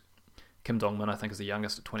 and Kim Dong-min I think is the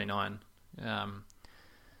youngest at 29.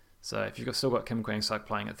 So if you've still got Kim Kwang-suk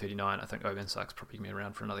playing at 39, I think Oban Sak's probably going to be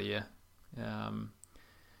around for another year.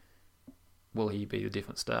 Will he be the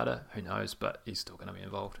definite starter? Who knows, but he's still going to be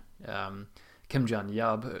involved. Kim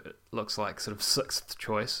Jun-yub looks like sort of 6th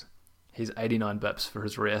choice. He's 89 bips for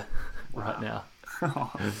his rare right now.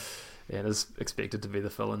 And is expected to be the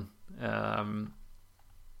fill-in at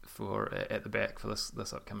the back for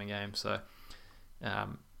this upcoming game. So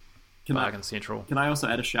bargain central. Can I also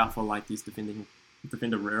add a shout for like these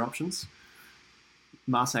defender rare options?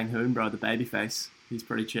 Ma Sang-hoon, bro, the babyface. He's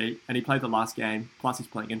pretty cheap, and he played the last game. Plus, he's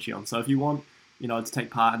playing Incheon. So if you want, to take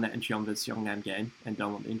part in that Incheon vs Yeongnam game, and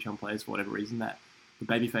don't want the Incheon players for whatever reason, that the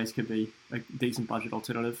babyface could be a decent budget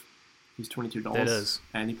alternative. He's $22. That is,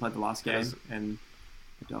 and he played the last game, and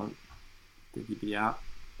I don't think he'd be out.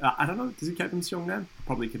 I don't know. Does he captain Yeongnam?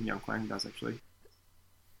 Probably Kim Young-kwang does actually.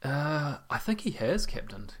 I think he has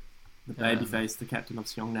captained the babyface, the captain of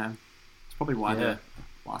Yeongnam. It's probably why they're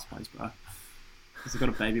last place, bro. Because they've got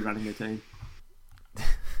a baby running their team.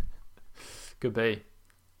 Could be.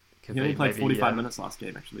 He only played 45 minutes last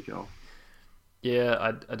game, actually, Joel.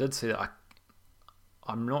 Yeah, I did see that.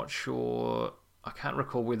 I'm not sure. I can't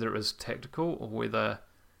recall whether it was tactical or whether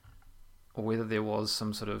there was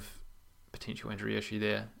some sort of potential injury issue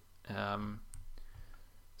there.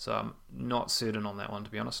 So I'm not certain on that one,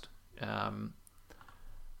 to be honest. I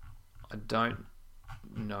don't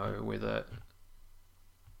know whether.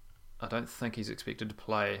 I don't think he's expected to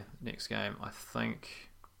play next game.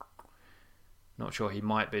 Not sure. He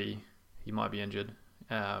might be injured.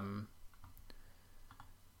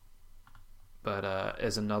 But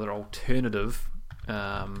as another alternative,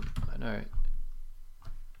 I don't know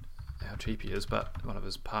how cheap he is, but one of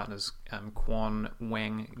his partners, Quan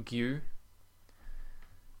Wang Gu,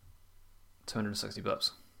 260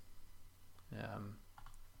 bips.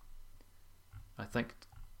 I think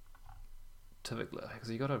typically because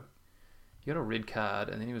he got a red card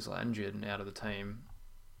and then he was like injured and out of the team.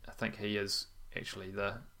 I think he is actually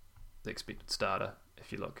the expected starter.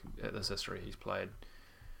 If you look at this history, he's played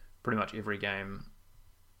pretty much every game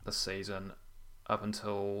this season up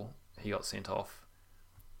until he got sent off,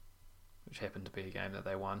 which happened to be a game that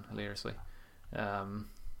they won hilariously.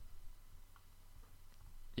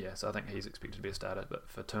 So I think he's expected to be a starter, but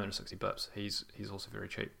for 260 bips, he's also very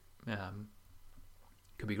cheap.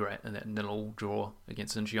 Could be great in that nil draw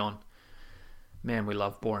against Incheon. Man, we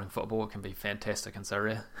love boring football. It can be fantastic in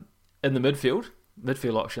Sorare. In the midfield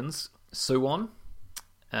options, Suwon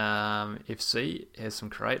FC has some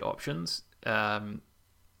great options. Gameweek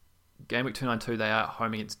 292, they are at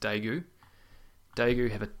home against Daegu.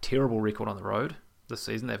 Daegu have a terrible record on the road this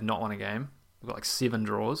season. They've not won a game. They've got like 7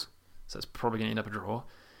 draws, so it's probably going to end up a draw.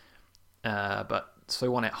 But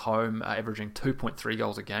Suwon at home are averaging 2.3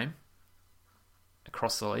 goals a game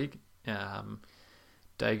across the league.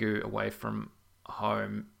 Daegu away from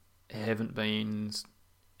home have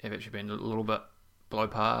actually been a little bit below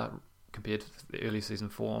par compared to the early season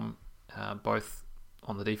form, both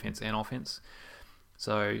on the defense and offense.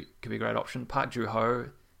 So could be a great option. Park Joo-ho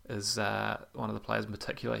is one of the players in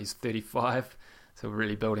particular. He's 35, so we're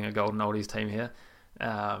really building a golden oldies team here.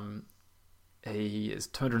 He is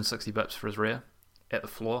 260 bips for his rear at the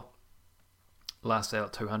floor. Last out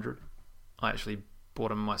at 200. I actually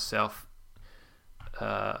bought him myself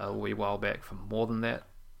a wee while back for more than that.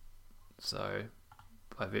 So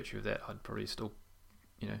by virtue of that, I'd probably still,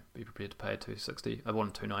 be prepared to pay 260. I bought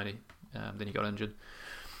him 290. Then he got injured,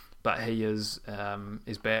 but he is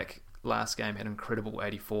back. Last game had an incredible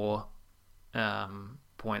 84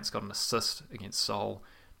 points. Got an assist against Seoul,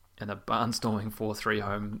 and a barnstorming 4-3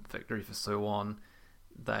 home victory for Suwon.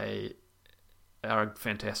 They are a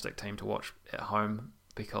fantastic team to watch at home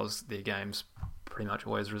because their games pretty much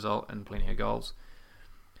always result in plenty of goals.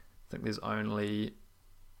 I think there's only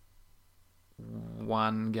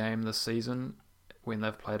one game this season when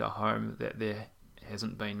they've played at home that there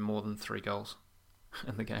hasn't been more than 3 goals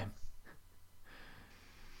in the game.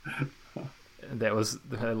 And that was,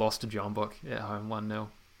 they lost to Jeonbuk at home 1-0.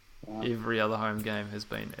 Wow. Every other home game has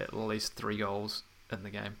been at least 3 goals in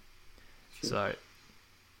the game. Sure. So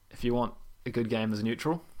if you want a good game as a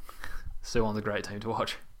neutral, Suwon's a great team to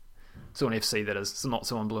watch. Suwon FC, that is. It's not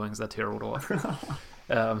Suwon Blue Wings, they're terrible to watch.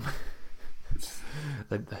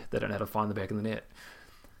 They don't know how to find the back of the net.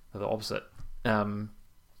 They're the opposite.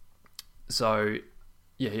 So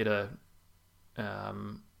he had a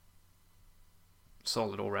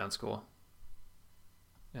solid all-round score.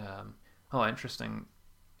 Interesting.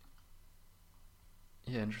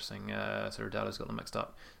 Yeah, interesting. So Rodato's got them mixed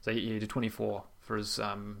up. So he did 24 for his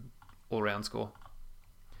all-round score,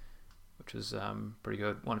 which is pretty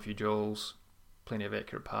good. Won a few duels, plenty of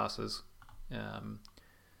accurate passes.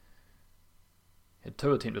 Had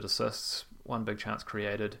 2 attempted assists, 1 big chance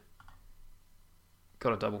created,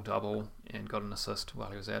 got a double-double, and got an assist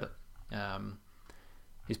while he was at it.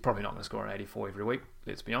 He's probably not going to score an 84 every week,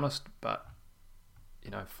 let's be honest, but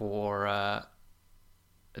for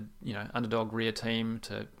underdog rear team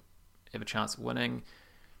to have a chance of winning,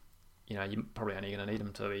 you're probably only going to need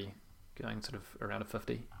him to be going sort of around a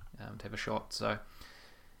 50 to have a shot. So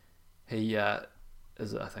he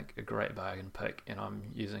is, I think, a great bargain pick, and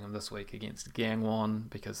I'm using him this week against Gangwon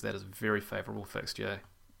because that is a very favourable fixture.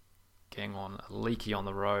 Gangwon are leaky on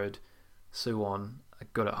the road, Suwon are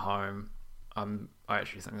good at home. I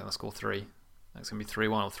actually think they're going to score 3. I think it's going to be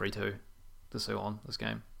 3-1 or 3-2 to Suwon this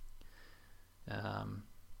game.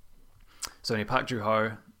 So anyway, Park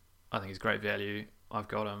Joo-ho, I think he's great value. I've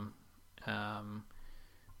got him.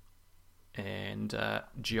 And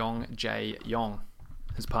Jeong Jae-yong,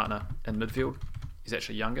 his partner in midfield, he's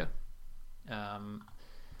actually younger. I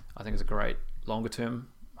think it's a great longer term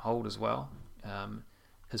hold as well.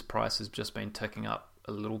 His price has just been ticking up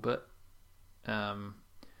a little bit. I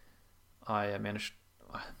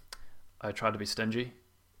tried to be stingy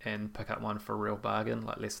and pick up one for a real bargain,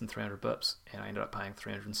 like less than 300 bips, and I ended up paying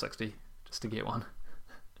 360 just to get one.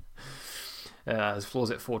 His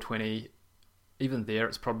floor's at 420. Even there,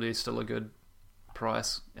 it's probably still a good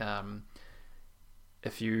price.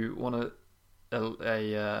 If you want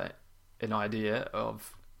an idea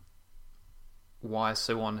of why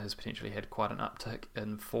Suwon has potentially had quite an uptick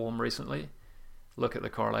in form recently, look at the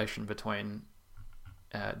correlation between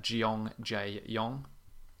Jeong Jae Yong,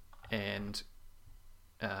 and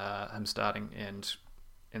him starting, and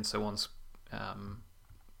Suwon's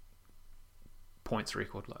points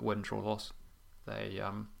record, like win, draw, loss. They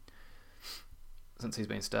since he's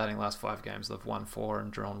been starting last 5 games, they've won 4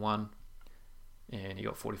 and drawn 1, and he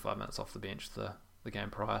got 45 minutes off the bench the game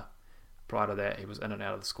prior. Prior to that, he was in and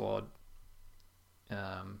out of the squad.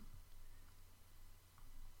 In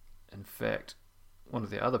fact, one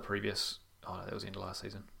of the other previous... Oh, no, that was the end of last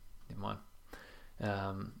season. Never mind.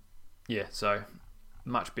 So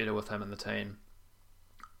much better with him in the team.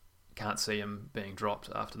 Can't see him being dropped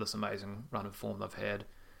after this amazing run of form they've had.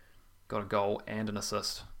 Got a goal and an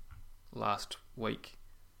assist last week.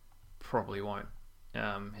 Probably won't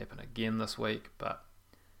happen again this week, but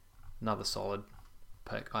another solid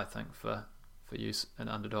pick, I think, for use in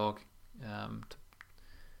Underdog,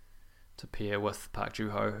 to pair with Park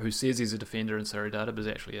Joo-ho, who says he's a defender in Sorare Data, but is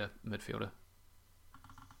actually a midfielder.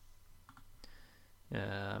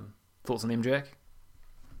 Thoughts on him, Jack?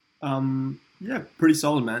 Yeah, pretty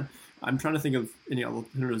solid, man. I'm trying to think of any other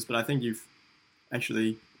alternatives, but I think you've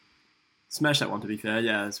actually smashed that one, to be fair.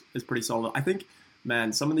 Yeah, it's pretty solid. I think,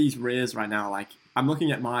 man, some of these rares right now, like, I'm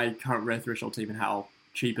looking at my current rare threshold team and how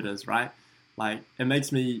cheap it is, right? Like, it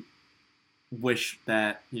makes me wish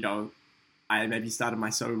that, I maybe started my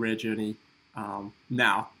so rare journey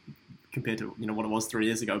now compared to, what it was 3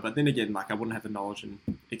 years ago. But then again, like, I wouldn't have the knowledge and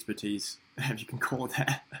expertise, if you can call it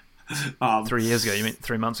that. 3 years ago? You mean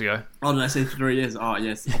 3 months ago? Oh, did I say 3 years? Oh,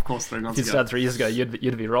 yes, of course, 3 months ago. If you started 3 years ago,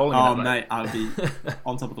 you'd be rolling. Oh, mate, I'd be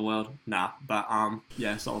on top of the world. Nah, but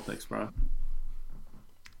yeah, solid picks, bro.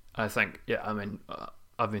 I think,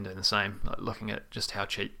 I've been doing the same, like, looking at just how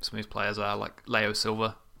cheap some of these players are, like Leo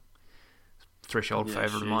Silva, threshold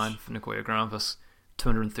favourite of mine for Nicoya Grampus,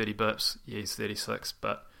 230 bips. Yeah, he's 36,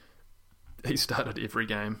 but he started every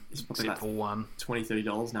game except for one. $20,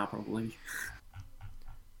 $30 now, probably.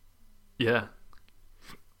 Yeah.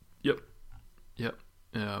 Yep.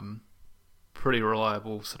 Pretty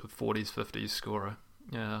reliable sort of 40s, 50s scorer.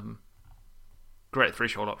 Great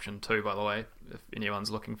threshold option too, by the way, if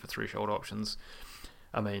anyone's looking for threshold options.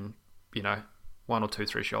 I mean, 1 or 2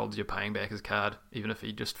 thresholds, you're paying back his card, even if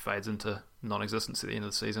he just fades into non-existence at the end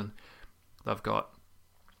of the season. They've got,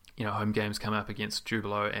 home games come up against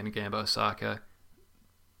Jubilo and Gamba Osaka.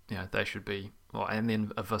 They should be, and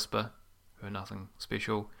then Avispa, who are nothing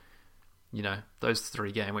special. Those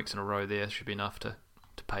 3 game weeks in a row there should be enough to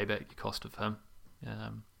pay back your cost of him.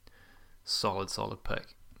 Solid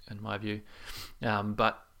pick, in my view.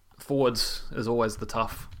 But forwards is always the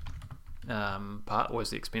tough part, always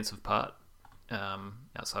the expensive part,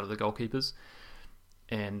 outside of the goalkeepers.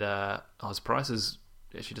 And his price has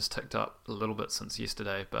actually just ticked up a little bit since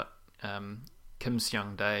yesterday, but Kim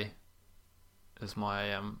Seung-dae is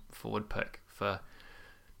my forward pick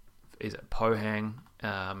he's at Pohang.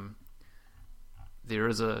 There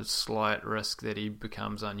is a slight risk that he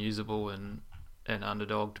becomes unusable in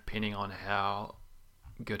Underdog, depending on how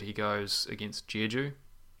good he goes against Jeju.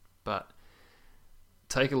 But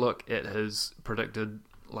take a look at his predicted,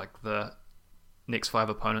 like, the next 5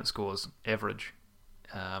 opponent scores average,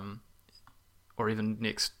 or even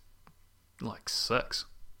next, like, 6,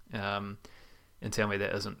 and tell me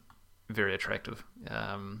that isn't very attractive.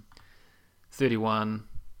 31,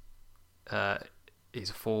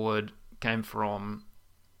 he's a forward,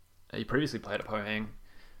 he previously played at Pohang,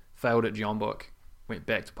 failed at Jeonbuk, went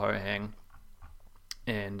back to Pohang,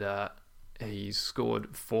 and he's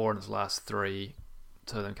scored 4 in his last 3,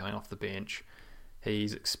 2 of them coming off the bench.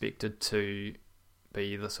 He's expected to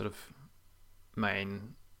be the sort of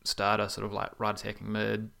main starter, sort of like right attacking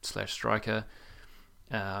mid / striker.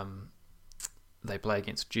 They play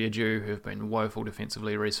against Jeju, who have been woeful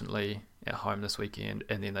defensively recently, at home this weekend,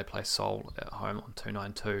 and then they play Seoul at home on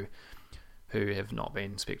 292, who have not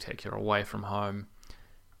been spectacular away from home.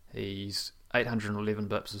 He's 811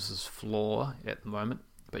 bips is his floor at the moment,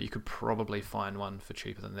 but you could probably find one for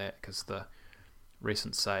cheaper than that, because the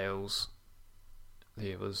recent sales,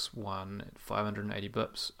 there was one at 580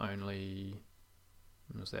 bips only,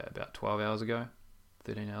 when was that, about 12 hours ago,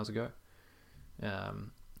 13 hours ago.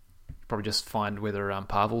 Probably just find whether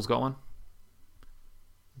Pavel's got one.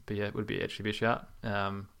 Would be actually be a shout,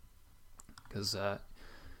 because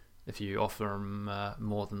if you offer him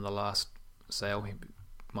more than the last sale, he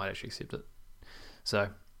might actually accept it. So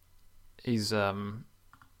he's very,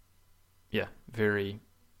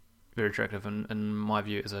 very attractive, and in my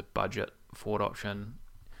view, as a budget forward option.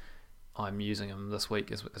 I'm using him this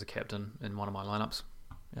week as a captain in one of my lineups.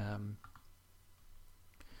 How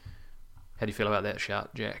do you feel about that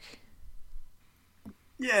shout, Jack?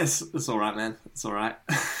 Yes, it's all right, man. It's all right.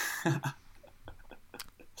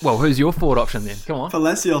 Well, who's your forward option then? Come on.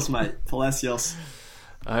 Palacios, mate. Palacios.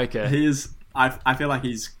 Okay. He is. I feel like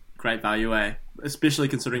he's great value, especially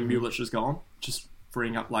considering Mulic is gone. Just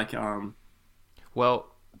freeing up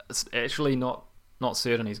Well, it's actually not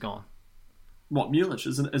certain he's gone. What, Mulic?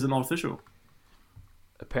 Is it not official?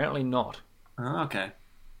 Apparently not. Oh, okay.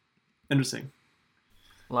 Interesting.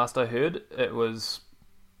 Last I heard, it was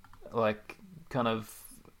kind of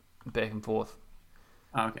back and forth.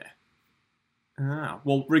 Okay.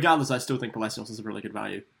 Well, regardless, I still think Palacios is a really good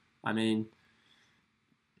value. I mean,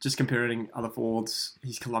 just comparing other forwards,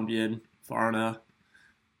 he's Colombian, foreigner,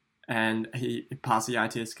 and he passed the eye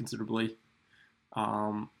test considerably,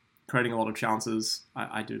 creating a lot of chances.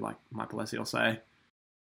 I do like my Palacios. I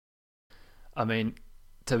mean,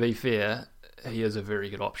 to be fair, he is a very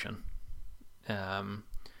good option.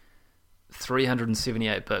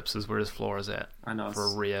 378 pips is where his floor is at. I know, for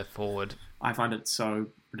a rare forward. I find it so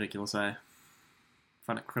ridiculous. I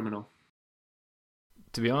find it criminal.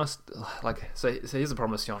 To be honest, so here's the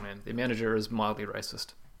problem with Young Man. The manager is mildly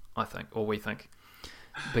racist, I think, or we think,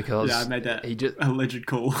 because I made that alleged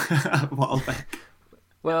call a while back.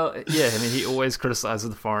 Well, yeah, I mean, he always criticises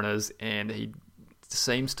the foreigners, and he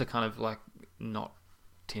seems to kind of not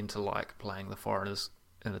tend to like playing the foreigners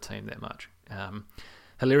in the team that much.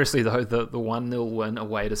 Hilariously, though, the 1-0 win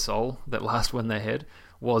away to Seoul, that last win they had,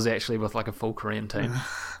 was actually with a full Korean team.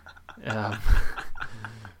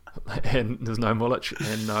 And there's no Mulic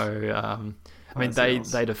and no... I mean,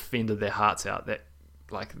 they defended their hearts out. That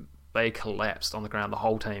they collapsed on the ground, the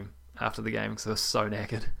whole team, after the game because they were so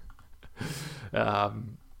knackered.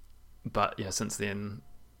 But yeah, since then,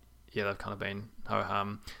 yeah, they've kind of been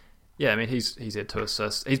ho-hum. Yeah, I mean, he's had 2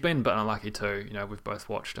 assists. He's been a bit unlucky too. We've both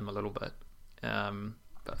watched him a little bit.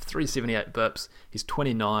 But 378 bips. He's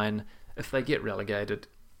 29. If they get relegated,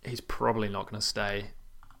 he's probably not going to stay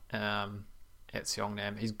at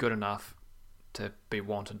Seongnam. He's good enough to be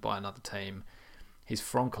wanted by another team. He's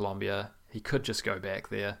from Colombia. He could just go back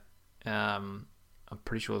there. I'm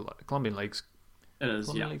pretty sure the Colombian League's... It is,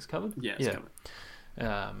 Colombian League's covered? Yeah, it's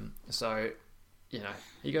covered. So,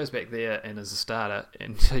 he goes back there and as a starter,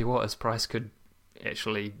 and tell you what, his price could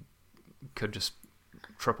just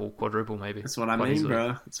triple, quadruple maybe. That's what I mean,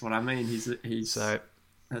 bro. That's what I mean. He's so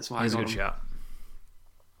that's why he's a good shout.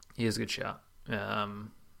 He is a good shout. Yeah,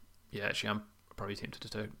 actually, I'm probably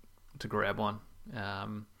tempted to grab one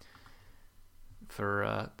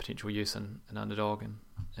for potential use in Underdog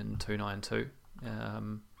in 292.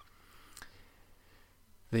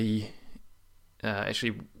 The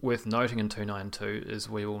actually worth noting in 292 is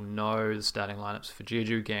we will know the starting lineups for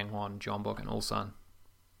Jeju, Gangwon, Jeonbuk, and Ulsan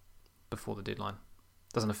before the deadline.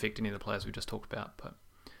 Doesn't affect any of the players we just talked about, but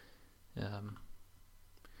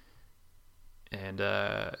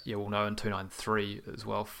we'll know in 293 as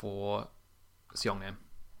well for Seongnam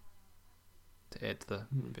to add to the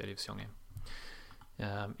value of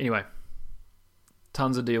Seongnam. Anyway,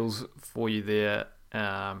 tons of deals for you there.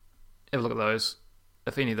 Have a look at those.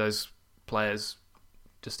 If any of those players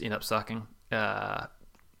just end up sucking,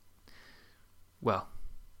 well,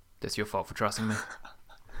 that's your fault for trusting me.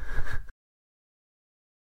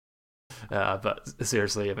 But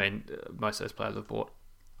seriously, I mean, most of those players I've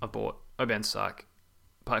bought Oban Sak,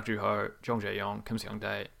 Park Joo-ho, Jong Jae-yong, Kim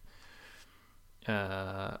Seong-dae.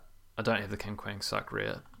 I don't have the Kim Kwang Sak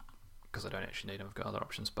rare because I don't actually need him. I've got other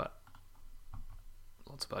options, but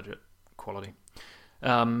lots of budget, quality.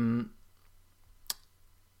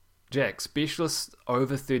 Jack, specialist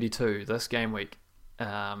over 32 this game week.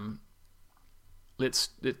 Are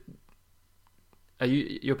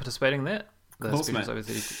you're participating in that? Of course, mate. Over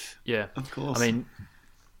 32. Yeah, of course. I mean,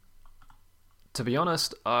 to be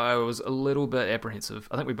honest, I was a little bit apprehensive.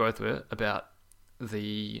 I think we both were about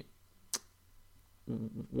the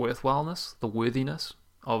worthwhileness, the worthiness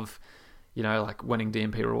of, winning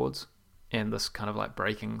DMP rewards and this kind of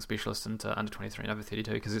breaking specialist into under 23 and over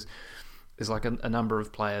 32 because there's a number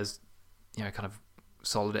of players, kind of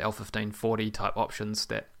solid L15, 40 type options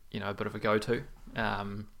that, a bit of a go-to,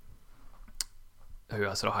 who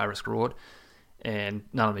are sort of high risk reward, and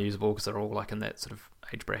none of them are usable because they're all in that sort of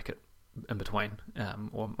age bracket in between,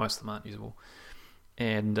 or most of them aren't usable.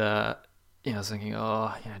 And, I was thinking,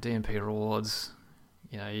 DMP rewards,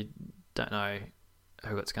 you don't know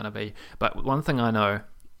who it's going to be. But one thing I know,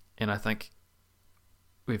 and I think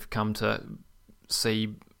we've come to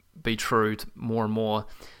see be true to more and more,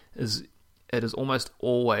 is it is almost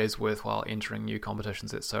always worthwhile entering new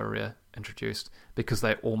competitions that Sorare introduced because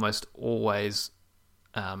they almost always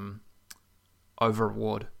over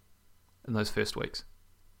reward in those first weeks.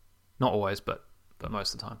 Not always, but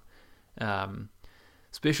most of the time.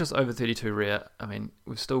 Specialist over 32 rare. I mean,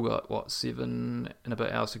 we've still got, 7 and a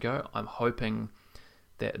bit hours to go. I'm hoping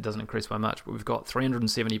that it doesn't increase by much, but we've got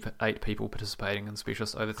 378 people participating in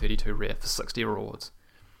Specialist over 32 rare for 60 rewards.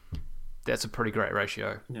 That's a pretty great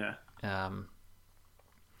ratio. Yeah.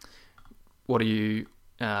 What are you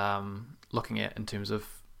looking at in terms of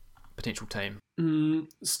potential team?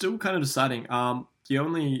 Still kind of deciding. The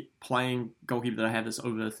only playing goalkeeper that I have that's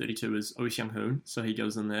over 32 is Oh Xiang-hoon, so he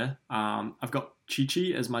goes in there. I've got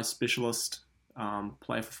Chi-Chi as my specialist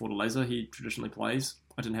player for Fortaleza. He traditionally plays.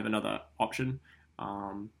 I didn't have another option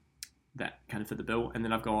that kind of fit the bill. And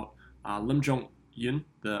then I've got Lim Jong-yun,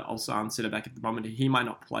 the Ulsan centre back at the moment. He might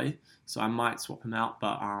not play, so I might swap him out.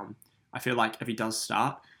 But I feel like if he does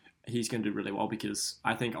start, he's going to do really well because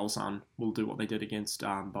I think Ulsan will do what they did against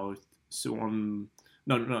both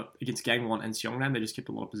against Gangwon and Seongnam. They just kept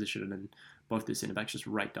a lot of position, and then both their centre backs just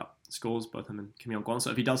raked up scores, both him and Kim Yong-kwon.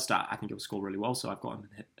 So if he does start, I think he'll score really well. So I've got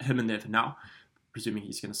him in there for now, presuming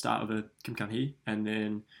he's going to start over Kim Kan-hee. And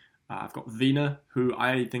then I've got Vina, who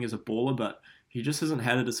I think is a baller, but he just hasn't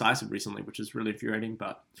had a decisive recently, which is really infuriating.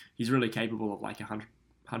 But he's really capable of like a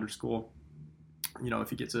 100 score, if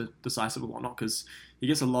he gets a decisive or whatnot, because he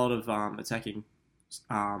gets a lot of attacking,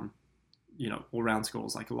 all-round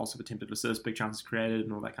scores, like a loss of attempted assists, big chances created,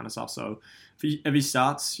 and all that kind of stuff. So if he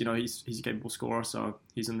starts, he's a capable scorer, so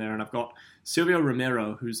he's in there. And I've got Silvio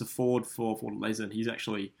Romero, who's a forward for Fortaleza, and he's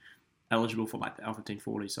actually eligible for like the Alpha Team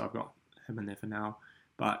 40, so I've got him in there for now.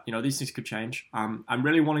 But, these things could change. I'm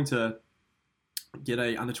really wanting to get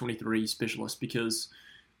a under-23 specialist because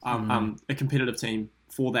I'm a competitive team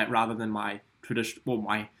for that rather than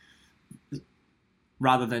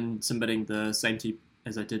rather than submitting the same team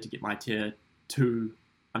as I did to get my tier 2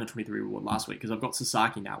 under-23 reward last week, because I've got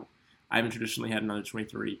Sasaki now. I haven't traditionally had an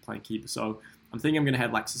under-23 playing keeper, so I'm thinking I'm going to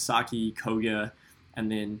have like Sasaki, Koga,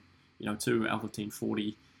 and then 2 Alpha Team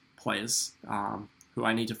 40 players who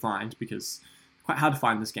I need to find, because it's quite hard to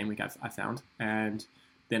find this game week I found. And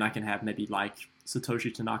then I can have maybe like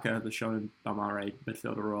Satoshi Tanaka, the Shonen Bamare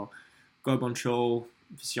midfielder, or Gobon Chol,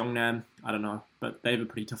 Seongnam, I don't know, but they have a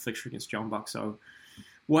pretty tough fixture against Jeonbuk, so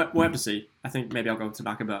we'll have to see. I think maybe I'll go with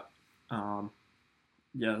Tanaka, but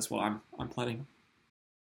that's what I'm planning.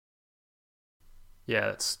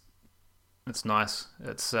 Yeah, it's nice.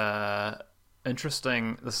 It's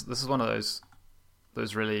interesting. This is one of those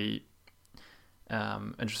really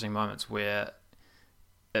interesting moments where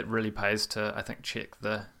it really pays to, I think, check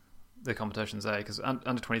the competitions, because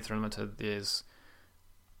under 23 limited, there's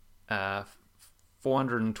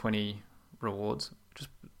 420 rewards, which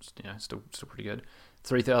is still pretty good.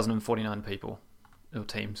 3,049 people or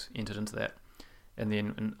teams entered into that, and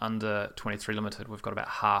then in under 23 limited, we've got about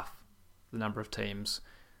half the number of teams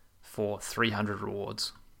for 300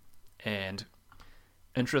 rewards. And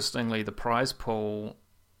interestingly, the prize pool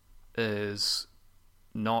is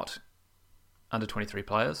not under 23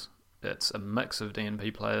 players. It's a mix of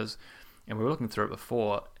DNP players, and we were looking through it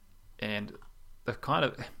before, and the kind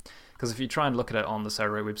of, because if you try and look at it on the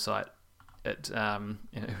Sorare website, it's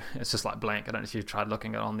just like blank. I don't know if you've tried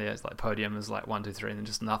looking at it on there. It's like podium is like 1, 2, 3, and then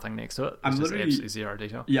just nothing next to it. It's just absolutely zero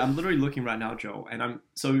detail. Yeah, I'm literally looking right now, Joel, and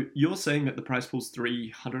so you're saying that the prize pool's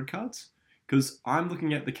 300 cards? Because I'm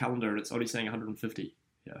looking at the calendar and it's only saying 150.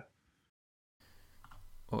 Yeah.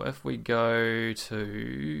 Well, if we go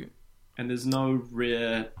to, and there's no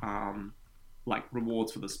rare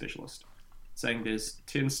rewards for the specialist. It's saying there's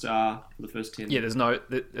 10 star for the first 10. Yeah,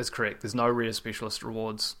 that's correct. There's no rare specialist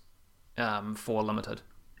rewards for limited.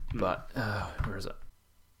 But where is it?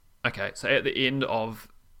 Okay, so at the end of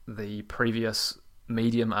the previous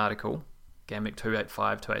Medium article, gameweek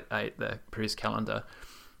 285, 288, the previous calendar,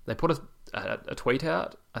 they put a tweet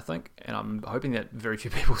out, I think, and I'm hoping that very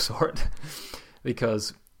few people saw it,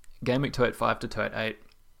 because gameweek 285 to 288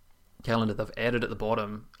 calendar, they've added at the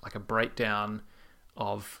bottom like a breakdown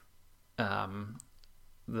of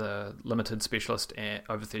the limited specialist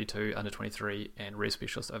over 32 under 23 and rare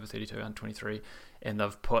specialist over 32 under 23, and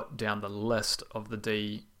they've put down the list of the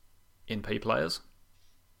DNP players,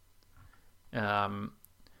 and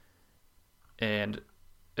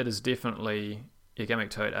it is definitely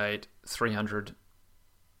gameweek 288, 300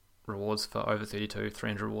 rewards for over 32,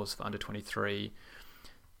 300 rewards for under 23,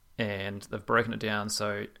 and they've broken it down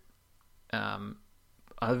so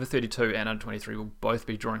over 32 and under 23 will both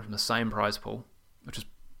be drawing from the same prize pool, which is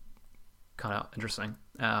kind of interesting.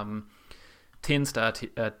 10 star,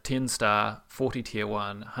 40 tier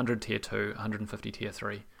 1, 100 tier 2, 150 tier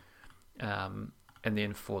 3. And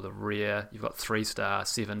then for the rare, you've got 3 star,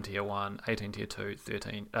 7 tier 1, 18 tier 2,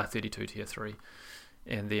 32 tier 3.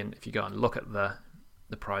 And then if you go and look at the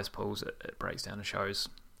prize pools, it breaks down and shows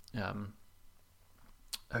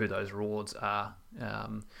who those rewards are.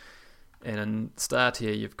 And in star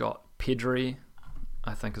tier, you've got Pedri,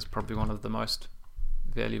 I think is probably one of the most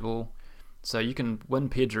valuable. So you can win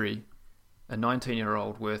Pedri, a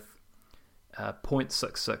 19-year-old with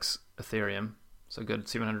 0.66 Ethereum, so good,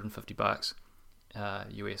 $750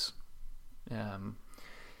 US,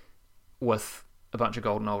 with a bunch of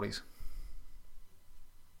golden oldies.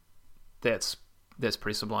 That's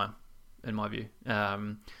pretty sublime, in my view.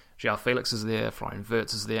 João Felix is there, Florian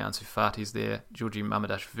Wirtz is there, Ansu Fati's there, Georgi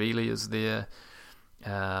Mamadashvili is there,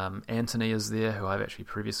 Anthony is there, who I've actually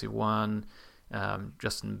previously won,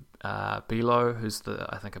 Justin Bilo, who's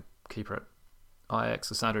I think a keeper at Ajax,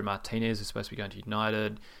 Sandro Martinez, who's supposed to be going to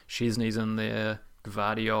United, Szczesny's in there,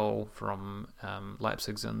 Gvardiol from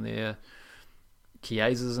Leipzig's in there,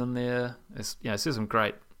 Chiesa's in there. There's some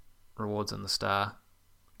great rewards in the star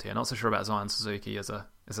tier. Not so sure about Zion Suzuki as a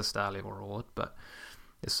star level reward, but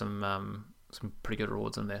there's some pretty good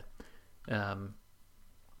rewards in there. And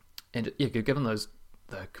yeah, given the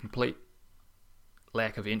complete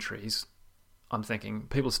lack of entries, I'm thinking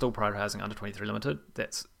people are still prioritising under 23 limited.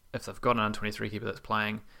 That's if they've got an under 23 keeper that's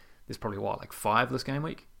playing. There's probably 5 this game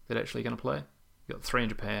week that are actually going to play. You've got 3 in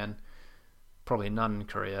Japan, probably none in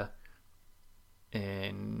Korea,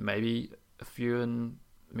 and maybe a few in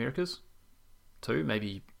Americas, 2,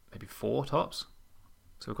 maybe 4 tops.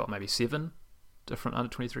 So we've got maybe 7 different under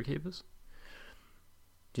 23 keepers.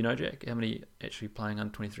 Do you know, Jack, how many actually playing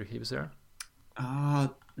under 23 keepers there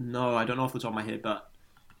are? No, I don't know off the top of my head, but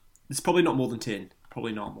it's probably not more than 10.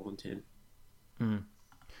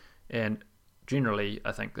 And generally,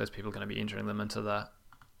 I think those people are going to be entering them into the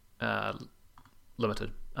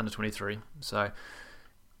limited under 23. So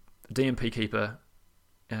DMP keeper,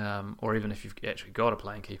 or even if you've actually got a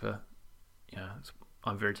playing keeper,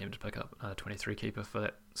 I'm very tempted to pick up a 23 keeper for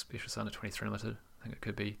that specialist under 23 limited. I think it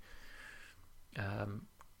could be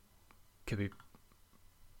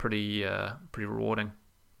pretty rewarding.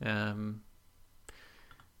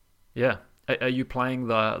 Yeah. Are you playing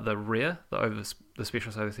the rare, the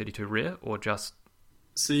specialist over 32 rare, or just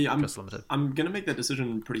just limited? I'm going to make that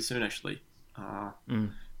decision pretty soon, actually.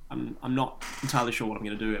 I'm not entirely sure what I'm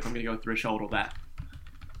going to do, if I'm going to go threshold or that.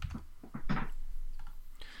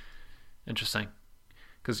 Interesting.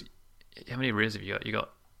 Because how many rares have you got? You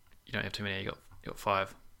don't have too many. You got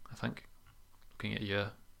 5, I think. Looking at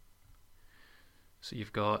your, so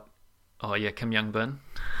you've got Kim Young Bin,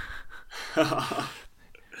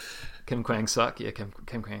 Kim Kwang Suk. Yeah, Kim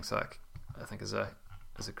Kwang Suk, I think is a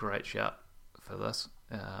great shout for this.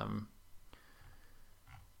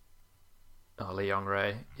 Lee Yong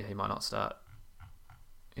Ray. Yeah, he might not start.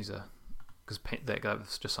 Because that guy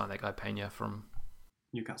just signed that guy Pena from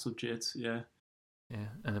Newcastle Jets. Yeah. Yeah,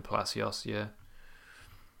 and then Palacios, yeah.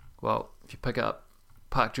 Well, if you pick up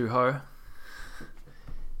Park Joo-ho,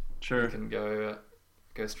 sure, you can go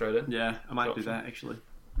straight in. Yeah, I might do that, actually.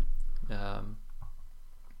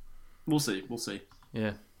 We'll see.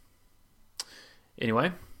 Yeah.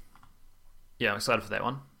 Anyway, yeah, I'm excited for that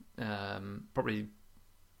one. Probably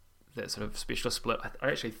that sort of specialist split. I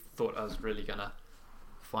actually thought I was really going to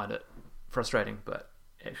find it frustrating, but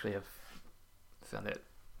actually I've found that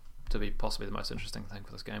to be possibly the most interesting thing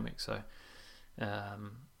for this game week. So,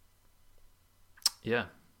 yeah.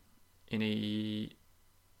 Any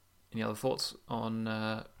other thoughts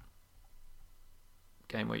on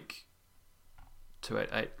game week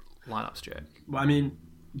 288 lineups, Jack? Well, I mean,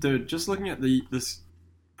 dude, just looking at this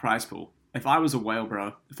prize pool, if I was a whale,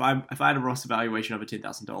 bro, if I had a roster valuation over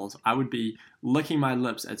 $10,000, I would be licking my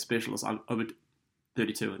lips at specialists over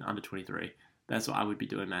 32 and under 23. That's what I would be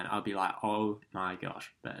doing, man. I'd be like, oh my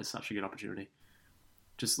gosh, that is such a good opportunity.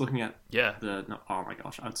 Just looking at oh my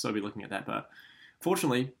gosh, I'd still be looking at that. But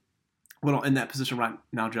fortunately, we're not in that position right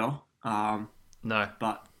now, Joe. No.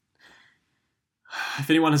 But if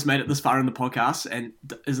anyone has made it this far in the podcast and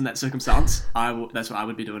is in that circumstance, that's what I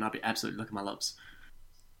would be doing. I'd be absolutely licking my lips.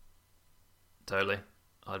 Totally.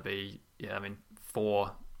 I'd be,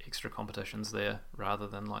 4 extra competitions there rather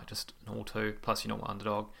than like just normal 2, plus your normal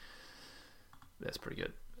underdog. That's pretty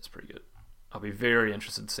good. I'll be very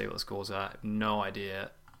interested to see what the scores are. I have no idea.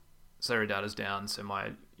 Salary data's down, so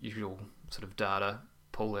my usual sort of data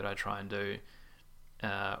pool that I try and do, or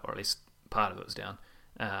at least part of it was down.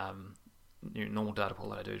 Normal data pool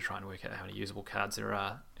that I do to try and work out how many usable cards there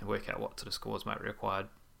are and work out what sort of scores might be required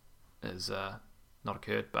is not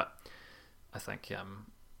occurred. But I think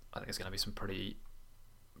there's going to be some pretty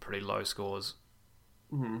low scores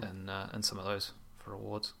in some of those for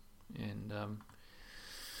awards, and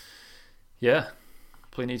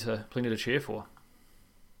plenty to cheer for.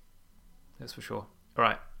 That's for sure. All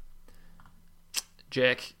right,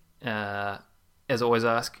 Jack. as always,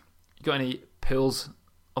 ask, you got any pearls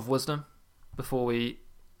of wisdom before we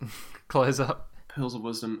close up? Pearls of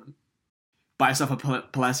wisdom. Buy yourself a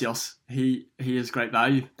Palacios. He is great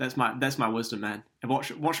value. That's my wisdom, man. And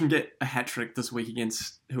watch him get a hat trick this week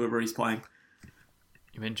against whoever he's playing.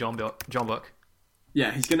 You mean John Book?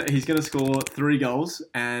 Yeah, he's gonna score 3 goals,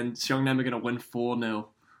 and Seongnam are gonna win 4-0.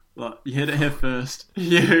 Look, you heard it here first.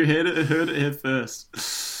 You heard it here first.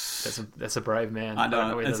 That's a brave man. I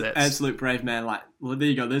know. It's an absolute brave man. Like, well, there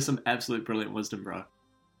you go. There's some absolute brilliant wisdom, bro.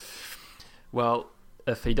 Well,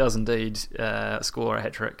 if he does indeed score a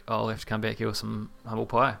hat trick, I'll have to come back here with some humble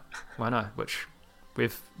pie. Why not? Which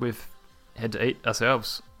we've had to eat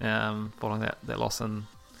ourselves following that loss in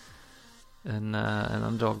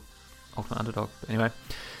Underdog, Ultimate Underdog. But anyway,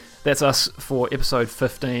 that's us for episode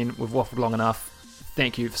 15. We've waffled long enough.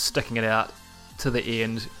 Thank you for sticking it out to the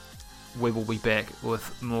end. We will be back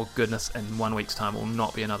with more goodness in 1 week's time. It will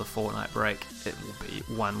not be another fortnight break. It will be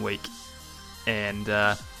 1 week. And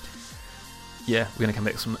we're going to come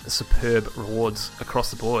back with some superb rewards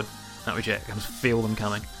across the board. Aren't we, Jack? I just feel them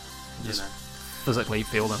coming. Just physically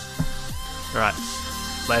feel them. All right.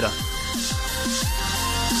 Later.